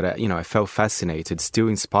done that, I felt fascinated, still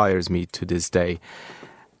inspires me to this day.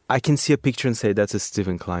 I can see a picture and say that's a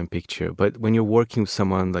Stephen Klein picture. But when you're working with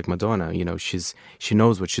someone like Madonna, she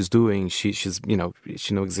knows what she's doing. She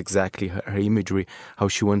knows exactly her imagery, how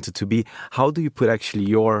she wants it to be. How do you put actually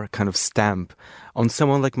your kind of stamp on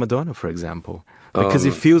someone like Madonna, for example? Because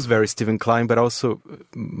it feels very Stephen Klein, but also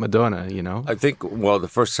Madonna, I think, the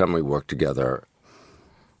first time we worked together,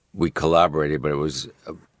 we collaborated, but it was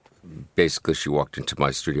basically she walked into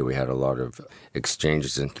my studio. We had a lot of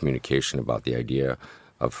exchanges and communication about the idea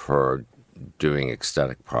of her doing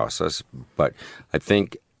ecstatic process. But I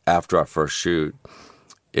think after our first shoot,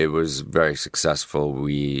 it was very successful.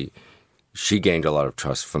 She gained a lot of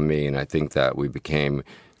trust from me, and I think that we became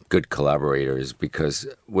good collaborators because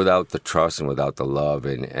without the trust and without the love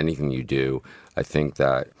in anything you do, I think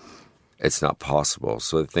that it's not possible.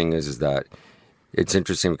 So the thing is that it's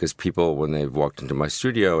interesting because people, when they've walked into my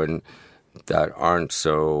studio and that aren't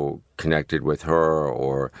so connected with her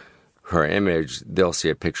or her image, they'll see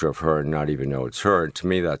a picture of her and not even know it's her. And to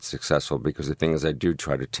me, that's successful because the thing is I do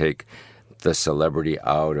try to take the celebrity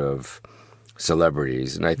out of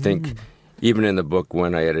celebrities. And I think even in the book,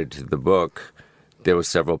 when I edited the book, there were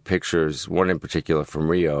several pictures, one in particular from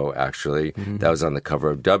Rio, actually, that was on the cover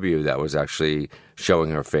of W, that was actually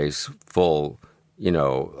showing her face full,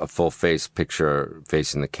 a full-face picture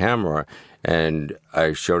facing the camera. And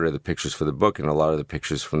I showed her the pictures for the book, and a lot of the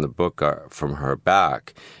pictures from the book are from her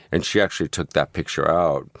back. And she actually took that picture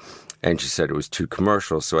out, and she said it was too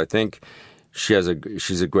commercial. So I think she's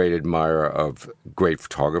a great admirer of great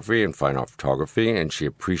photography and fine art photography, and she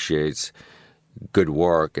appreciates good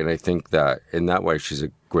work. And I think that in that way she's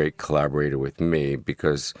a great collaborator with me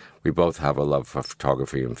because we both have a love for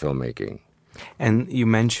photography and filmmaking. And you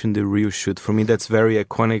mentioned the Rio shoot. For me, that's very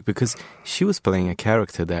iconic because she was playing a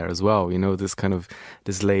character there as well. You know,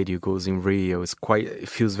 this lady who goes in Rio it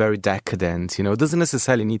feels very decadent. You know, it doesn't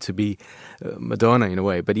necessarily need to be Madonna in a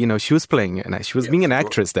way, but you know, she was being an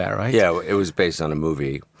actress there, right? Yeah, it was based on a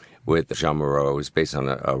movie with Jean Moreau. It was based on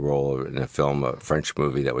a role in a film, a French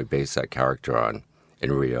movie that we based that character on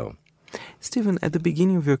in Rio. Stephen, at the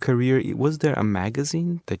beginning of your career, was there a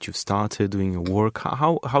magazine that you started doing your work?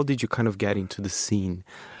 How did you kind of get into the scene?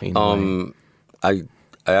 I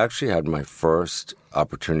actually had my first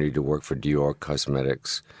opportunity to work for Dior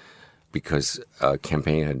Cosmetics because a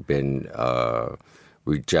campaign had been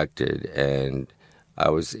rejected, and I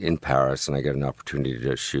was in Paris and I got an opportunity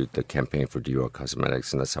to shoot the campaign for Dior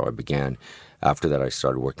Cosmetics, and that's how I began. After that, I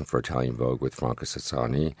started working for Italian Vogue with Franca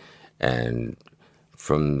Sassani, and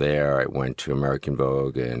from there, I went to American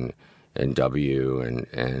Vogue and W,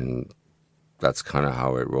 and that's kind of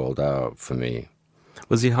how it rolled out for me.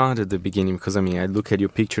 Was it hard at the beginning? Because, I mean, I look at your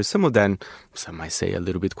pictures, some of them, some might say a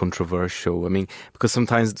little bit controversial. I mean, because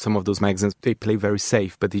sometimes some of those magazines, they play very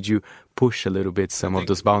safe, but did you push a little bit some of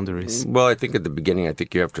those boundaries? Well, I think at the beginning, I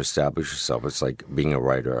think you have to establish yourself. It's like being a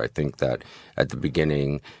writer. I think that at the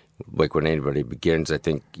beginning, like when anybody begins, I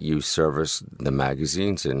think you service the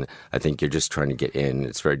magazines, and I think you're just trying to get in.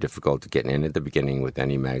 It's very difficult to get in at the beginning with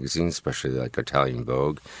any magazine, especially like Italian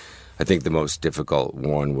Vogue. I think the most difficult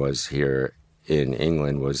one was here in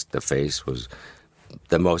England was The Face was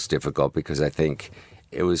the most difficult because I think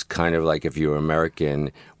it was kind of like if you were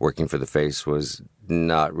American, working for The Face was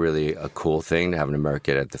not really a cool thing to have an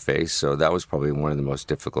American at The Face. So that was probably one of the most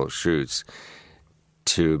difficult shoots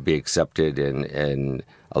to be accepted and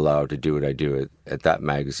allowed to do what I do at that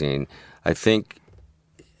magazine. I think,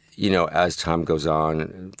 you know, as time goes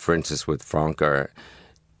on, for instance, with Franca,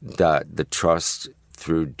 that the trust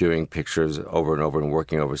through doing pictures over and over and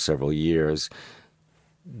working over several years,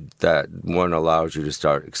 that one allows you to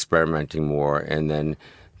start experimenting more, and then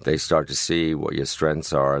they start to see what your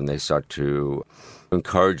strengths are, and they start to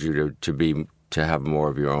encourage you to have more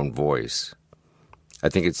of your own voice. I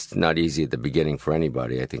think it's not easy at the beginning for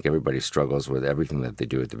anybody. I think everybody struggles with everything that they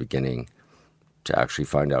do at the beginning to actually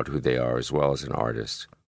find out who they are as well as an artist.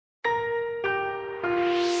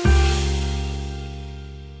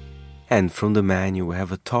 And from the menu, we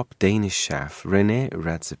have a top Danish chef, René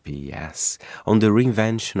Redzepi, yes, on the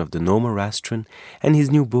reinvention of the Noma restaurant and his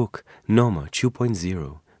new book, Noma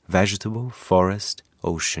 2.0, Vegetable, Forest,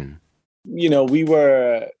 Ocean. You know, we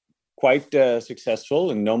were quite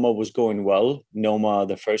successful, and Noma was going well. Noma,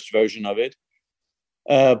 the first version of it,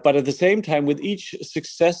 but at the same time, with each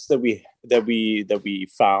success that we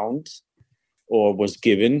found or was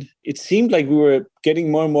given, it seemed like we were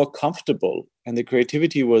getting more and more comfortable, and the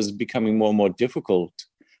creativity was becoming more and more difficult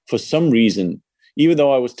for some reason. Even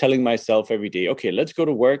though I was telling myself every day, okay, let's go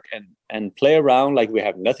to work and play around like we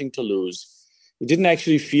have nothing to lose. It didn't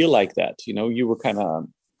actually feel like that. You know, you were kind of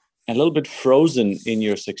a little bit frozen in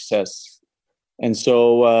your success. And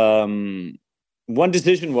so one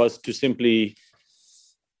decision was to simply,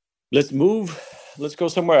 let's move, let's go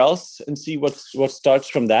somewhere else and see what starts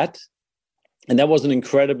from that. And that was an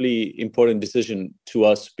incredibly important decision to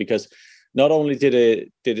us, because not only did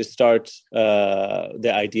it start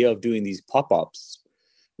the idea of doing these pop-ups,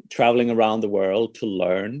 traveling around the world to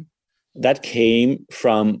learn, that came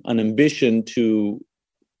from an ambition to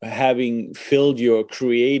having filled your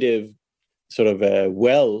creative sort of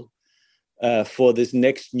well for this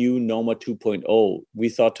next new Noma 2.0. We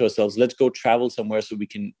thought to ourselves, let's go travel somewhere so we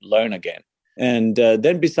can learn again. And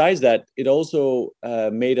then besides that, it also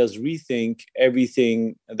made us rethink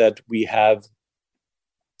everything that we have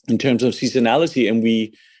in terms of seasonality. And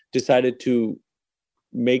we decided to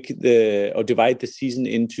divide the season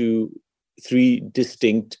into 3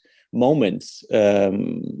 distinct moments.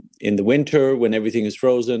 In the winter, when everything is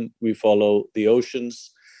frozen, we follow the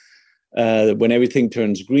oceans. When everything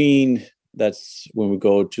turns green, that's when we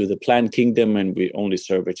go to the plant kingdom and we only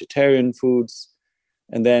serve vegetarian foods.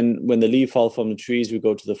 And then when the leaves fall from the trees, we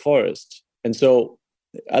go to the forest. And so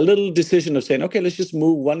a little decision of saying, okay, let's just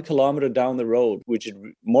move 1 kilometer down the road, which it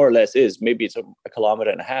more or less is. Maybe it's a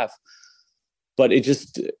kilometer and a half. But it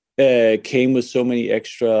just came with so many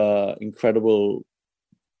extra incredible,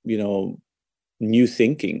 you know, new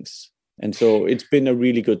thinkings. And so it's been a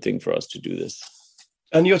really good thing for us to do this.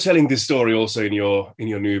 And you're telling this story also in your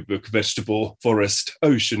new book, Vegetable, Forest,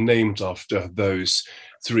 Ocean, named after those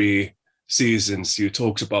 3 seasons you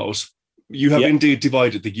talked about. You have indeed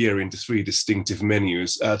divided the year into 3 distinctive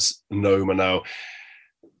menus at Noma now.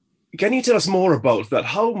 Can you tell us more about that?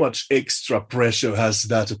 How much extra pressure has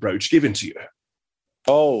that approach given to you?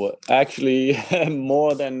 Oh, actually,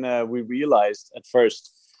 more than we realized at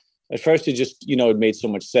first. At first, it just, it made so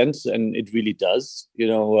much sense, and it really does.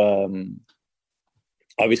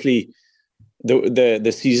 Obviously,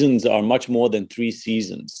 the seasons are much more than 3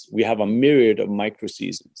 seasons. We have a myriad of micro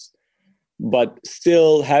seasons, but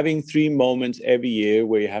still having 3 moments every year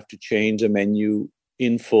where you have to change a menu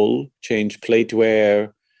in full, change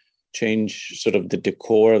plateware, change sort of the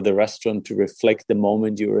decor of the restaurant to reflect the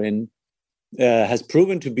moment you're in, has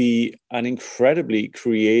proven to be an incredibly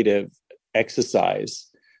creative exercise.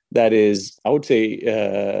 That is, I would say,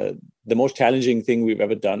 the most challenging thing we've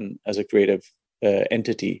ever done as a creative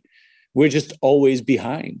entity. We're just always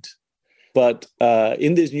behind. But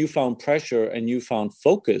in this newfound pressure and newfound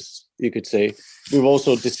focus, you could say, we've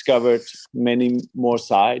also discovered many more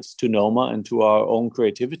sides to Noma and to our own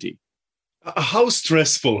creativity. How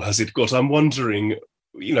stressful has it got? I'm wondering,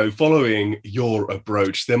 following your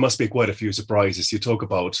approach, there must be quite a few surprises. You talk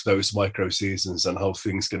about those micro seasons and how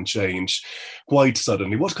things can change quite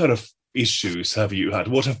suddenly. What kind of issues have you had?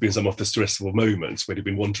 What have been some of the stressful moments when you've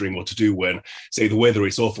been wondering what to do when, say, the weather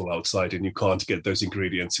is awful outside and you can't get those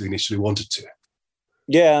ingredients you initially wanted to?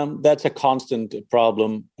 Yeah, that's a constant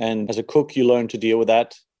problem. And as a cook, you learn to deal with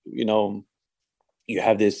that. You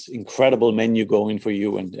have this incredible menu going for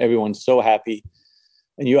you and everyone's so happy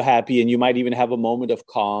and you're happy, and you might even have a moment of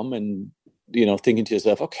calm and, thinking to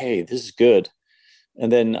yourself, okay, this is good.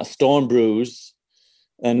 And then a storm brews.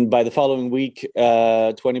 And by the following week,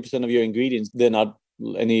 20% of your ingredients, they're not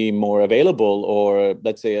any more available. Or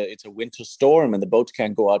let's say it's a winter storm and the boats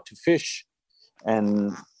can't go out to fish.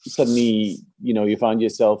 And suddenly, you find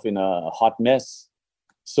yourself in a hot mess.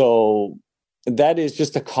 So that is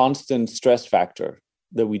just a constant stress factor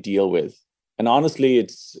that we deal with. And honestly,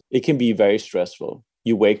 it can be very stressful.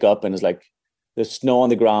 You wake up and it's like there's snow on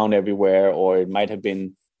the ground everywhere, or it might have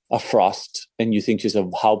been a frost, and you think to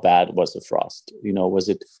yourself, how bad was the frost? Was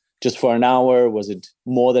it just for an hour? Was it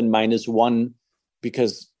more than -1?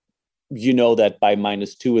 Because that by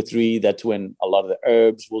 -2 or 3, that's when a lot of the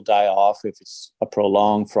herbs will die off if it's a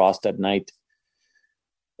prolonged frost at night.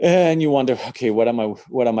 And you wonder, okay, what am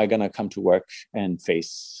I going to come to work and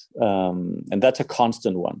face? And that's a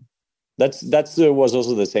constant one. That was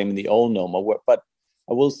also the same in the old Noma, but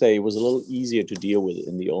I will say it was a little easier to deal with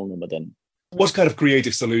in the old Noma then. What kind of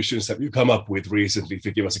creative solutions have you come up with recently? If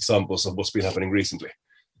you give us examples of what's been happening recently.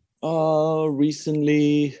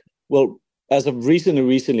 Recently, as of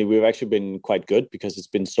recently, we've actually been quite good because it's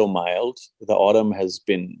been so mild. The autumn has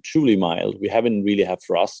been truly mild. We haven't really had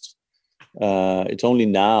frost. It's only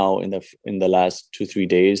now in the last 2-3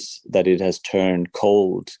 days that it has turned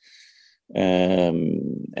cold.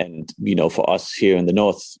 And for us here in the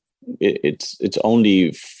north, it's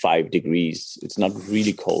only 5 degrees. It's not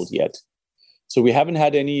really cold yet. So we haven't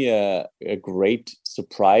had any great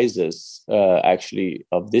surprises actually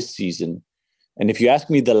of this season. And if you ask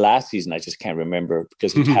me the last season, I just can't remember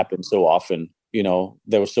because it happened so often.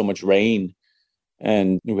 There was so much rain,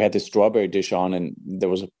 and we had this strawberry dish on, and there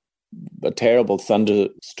was a terrible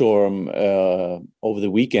thunderstorm over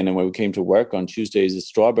the weekend. And when we came to work on Tuesdays, the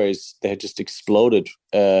strawberries, they had just exploded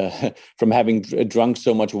from having drunk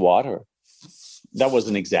so much water. That was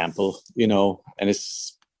an example, and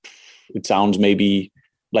it sounds maybe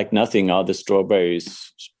like nothing. The strawberries,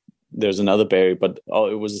 there's another berry, but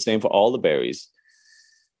it was the same for all the berries.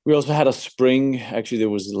 We also had a spring. Actually, there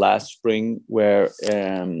was last spring where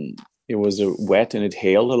it was wet and it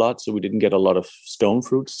hailed a lot, so we didn't get a lot of stone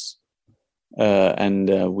fruits. And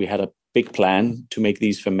we had a big plan to make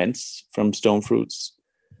these ferments from stone fruits.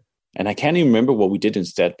 And I can't even remember what we did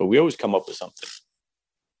instead, but we always come up with something.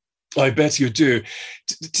 I bet you do.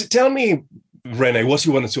 Tell me, René, what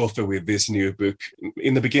you wanted to offer with this new book.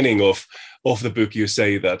 In the beginning of the book, you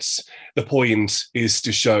say that the point is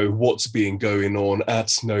to show what's been going on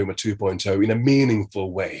at Noma 2.0 in a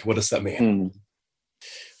meaningful way. What does that mean?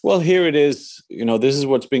 Well, here it is. This is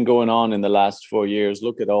what's been going on in the last 4 years.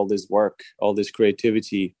 Look at all this work, all this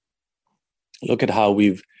creativity. Look at how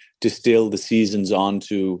we've distilled the seasons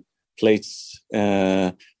onto plates.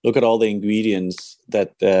 Look at all the ingredients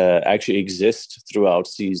that actually exist throughout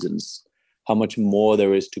seasons. How much more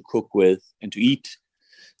there is to cook with and to eat.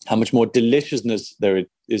 How much more deliciousness there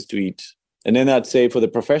is to eat. And then I'd say for the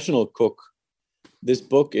professional cook, this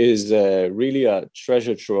book is really a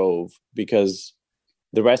treasure trove because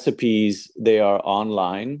the recipes, they are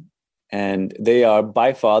online and they are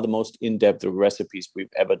by far the most in-depth recipes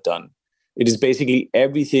we've ever done. It is basically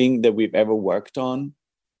everything that we've ever worked on.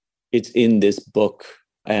 It's in this book.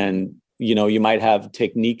 And, you might have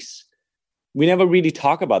techniques. We never really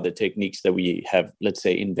talk about the techniques that we have, let's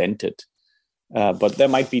say, invented. But there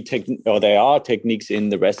might be there are techniques in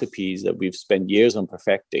the recipes that we've spent years on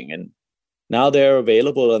perfecting, and now they're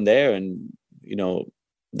available on there, and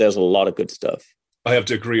there's a lot of good stuff. I have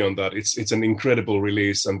to agree on that. It's an incredible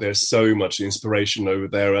release, and there's so much inspiration over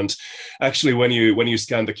there. And actually, when you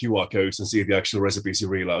scan the QR codes and see the actual recipes, you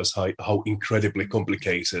realize how incredibly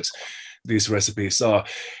complicated these recipes are.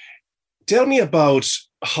 Tell me about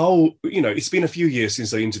how, it's been a few years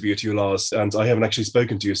since I interviewed you last, and I haven't actually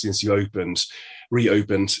spoken to you since you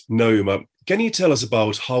reopened Noma. Can you tell us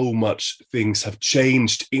about how much things have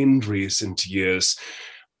changed in recent years?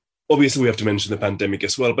 Obviously, we have to mention the pandemic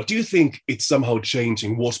as well, but do you think it's somehow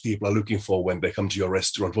changing what people are looking for when they come to your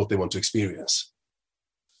restaurant, what they want to experience?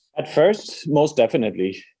 At first, most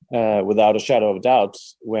definitely, without a shadow of doubt,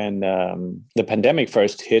 when the pandemic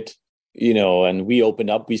first hit, and we opened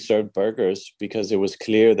up, we served burgers because it was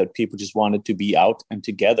clear that people just wanted to be out and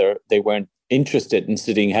together. They weren't interested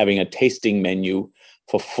in having a tasting menu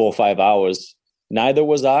for 4 or 5 hours. Neither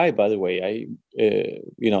was I, by the way. I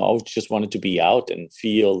just wanted to be out and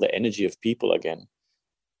feel the energy of people again.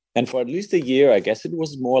 And for at least a year, I guess it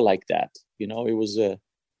was more like that. It was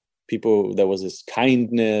people, there was this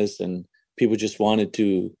kindness, and people just wanted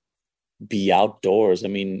to be outdoors.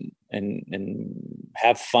 And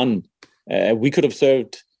have fun. We could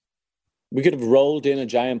have rolled in a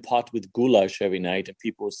giant pot with goulash every night, and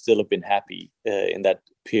people would still have been happy in that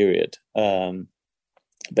period.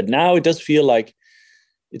 But now it does feel like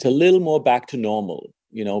it's a little more back to normal.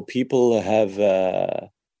 People have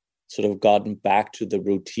sort of gotten back to the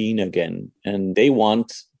routine again, and they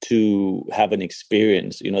want to have an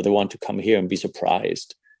experience. They want to come here and be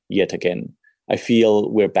surprised yet again. I feel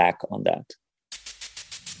we're back on that.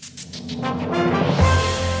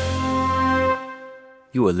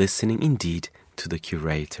 You are listening indeed to The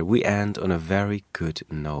Curator. We end on a very good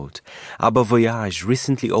note. ABBA Voyage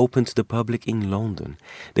recently opened to the public in London.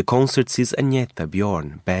 The concert sees Agneta,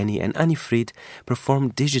 Björn, Benny and Anni-Frid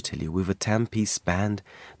perform digitally with a 10-piece band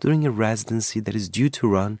during a residency that is due to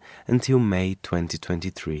run until May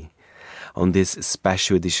 2023. On this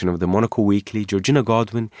special edition of the Monocle Weekly, Georgina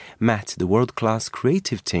Godwin met the world-class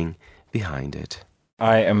creative team behind it.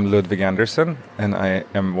 I am Ludwig Andersson, and I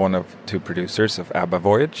am one of 2 producers of ABBA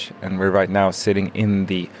Voyage, and we're right now sitting in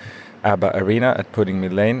the ABBA Arena at Pudding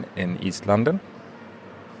Mill Lane in East London.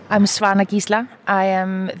 I'm Svana Gisla. I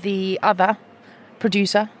am the other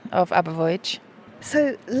producer of ABBA Voyage.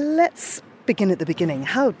 So let's begin at the beginning.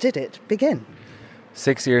 How did it begin?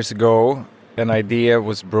 6 years ago, an idea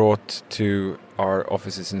was brought to our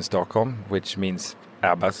offices in Stockholm, which means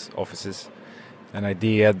ABBA's offices. An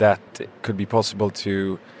idea that it could be possible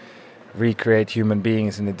to recreate human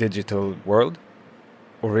beings in a digital world.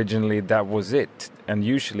 Originally, that was it. And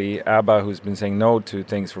usually, ABBA, who's been saying no to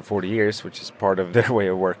things for 40 years, which is part of their way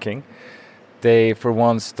of working, they for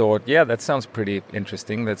once thought, yeah, that sounds pretty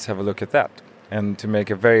interesting, let's have a look at that. And to make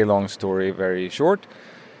a very long story very short,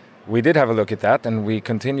 we did have a look at that, and we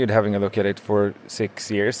continued having a look at it for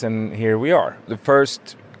 6 years, and here we are. The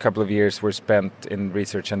first couple of years were spent in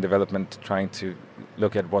research and development, trying to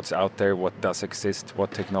look at what's out there, what does exist,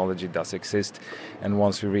 what technology does exist. And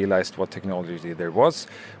once we realized what technology there was,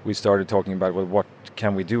 we started talking about, well, what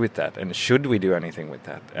can we do with that? And should we do anything with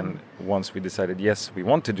that? And once we decided, yes, we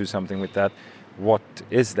want to do something with that, what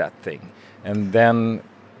is that thing? And then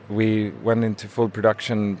we went into full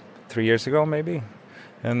production 3 years ago, maybe,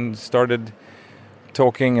 and started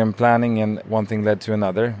talking and planning, and one thing led to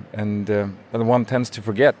another, and one tends to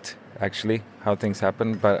forget actually how things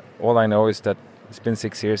happen, but all I know is that it's been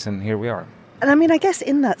 6 years and here we are. And I guess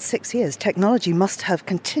in that 6 years, technology must have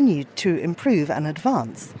continued to improve and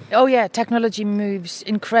advance. Oh yeah, technology moves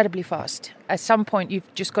incredibly fast. At some point,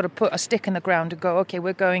 you've just got to put a stick in the ground and go, okay,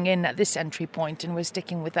 we're going in at this entry point and we're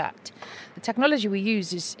sticking with that. The technology we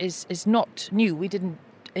use is not new. We didn't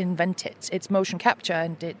invent it. It's motion capture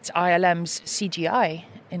and it's ILM's CGI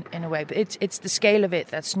in a way, but it's the scale of it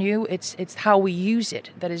that's new. It's how we use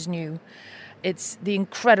it that is new. It's the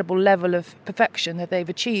incredible level of perfection that they've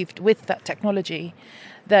achieved with that technology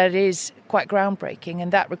that is quite groundbreaking,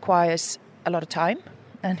 and that requires a lot of time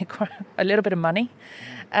and a little bit of money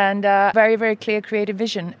and a very, very clear creative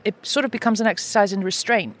vision. It sort of becomes an exercise in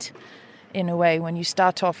restraint in a way when you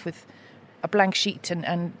start off with a blank sheet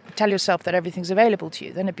and tell yourself that everything's available to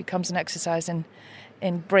you. Then it becomes an exercise in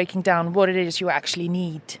breaking down what it is you actually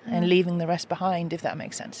need and leaving the rest behind, if that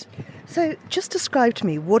makes sense. So just describe to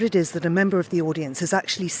me what it is that a member of the audience is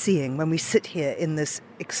actually seeing when we sit here in this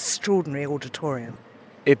extraordinary auditorium.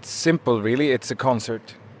 It's simple, really. It's a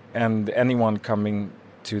concert. And anyone coming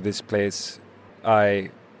to this place, I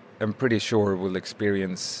am pretty sure will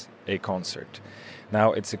experience a concert.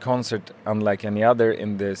 Now, it's a concert unlike any other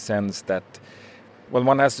in the sense that, well,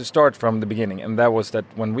 one has to start from the beginning, and that was that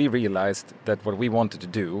when we realized that what we wanted to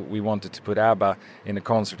do, we wanted to put ABBA in a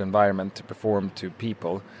concert environment to perform to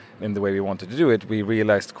people in the way we wanted to do it, we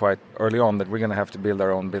realized quite early on that we're going to have to build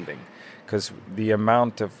our own building, because the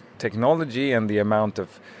amount of technology and the amount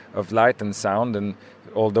of light and sound and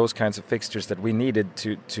all those kinds of fixtures that we needed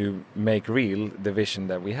to make real the vision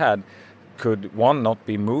that we had could, one, not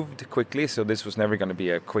be moved quickly, so this was never going to be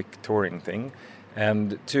a quick touring thing,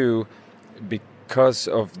 and two, because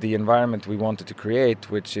of the environment we wanted to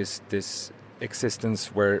create, which is this existence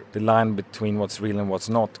where the line between what's real and what's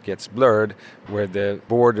not gets blurred, where the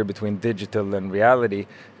border between digital and reality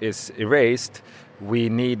is erased, we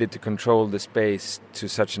needed to control the space to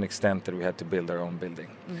such an extent that we had to build our own building.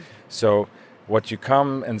 So what you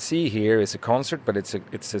come and see here is a concert, but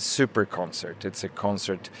it's a super concert. It's a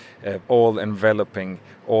concert, all enveloping,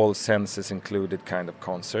 all senses included kind of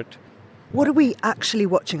concert. What are we actually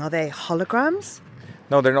watching? Are they holograms?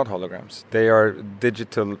 No, they're not holograms. They are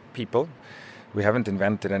digital people. We haven't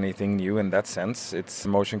invented anything new in that sense. It's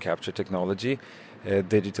motion capture technology,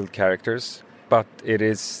 digital characters, but it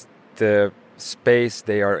is the space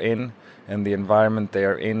they are in and the environment they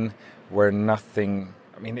are in where nothing...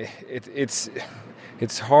 I mean,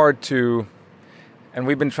 it's hard to... And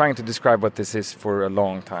we've been trying to describe what this is for a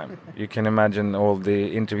long time. You can imagine all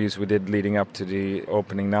the interviews we did leading up to the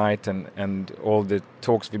opening night and all the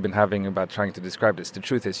talks we've been having about trying to describe this. The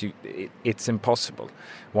truth is, it's impossible.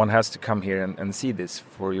 One has to come here and see this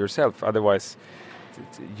for yourself. Otherwise,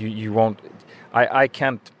 you won't... I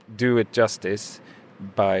can't do it justice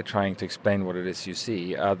by trying to explain what it is you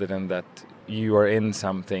see, other than that you are in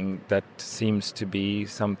something that seems to be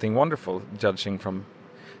something wonderful, judging from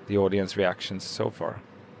the audience reactions so far.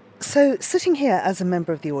 So, sitting here as a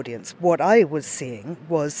member of the audience, what I was seeing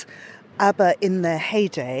was ABBA in their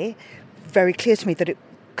heyday. Very clear to me that it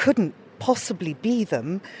couldn't possibly be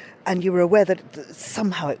them, and you were aware that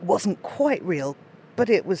somehow it wasn't quite real, but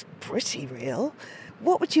it was pretty real.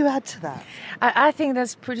 What would you add to that? I think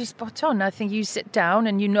that's pretty spot on. I think you sit down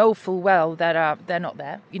and you know full well that they're not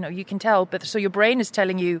there. You know, you can tell, but so your brain is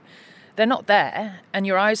telling you they're not there, and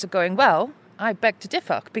your eyes are going, well, I beg to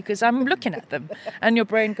differ because I'm looking at them. And your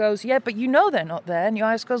brain goes, yeah, but you know they're not there. And your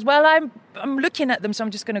eyes goes, well, I'm looking at them, so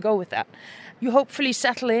I'm just going to go with that. You hopefully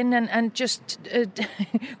settle in and just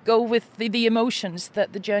go with the emotions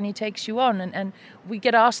that the journey takes you on. And we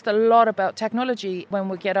get asked a lot about technology when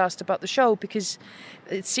we get asked about the show, because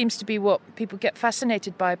it seems to be what people get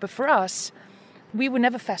fascinated by. But for us, we were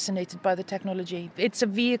never fascinated by the technology. It's a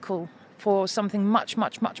vehicle for something much,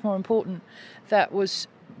 much, much more important. That was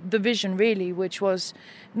the vision, really, which was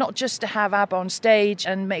not just to have ABBA on stage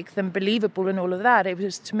and make them believable and all of that. It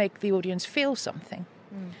was to make the audience feel something.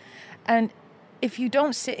 And if you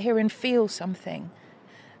don't sit here and feel something,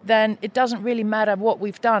 then it doesn't really matter what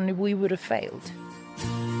we've done, we would have failed.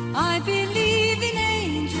 I believe in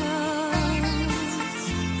angels,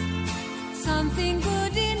 something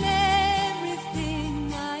good in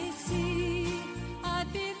everything I see. I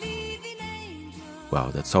believe in angels. Well,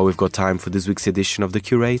 that's all we've got time for this week's edition of The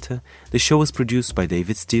Curator. The show was produced by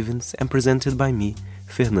David Stevens and presented by me,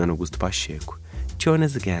 Fernando Augusto Pacheco. Join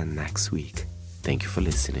us again next week. Thank you for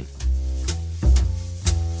listening.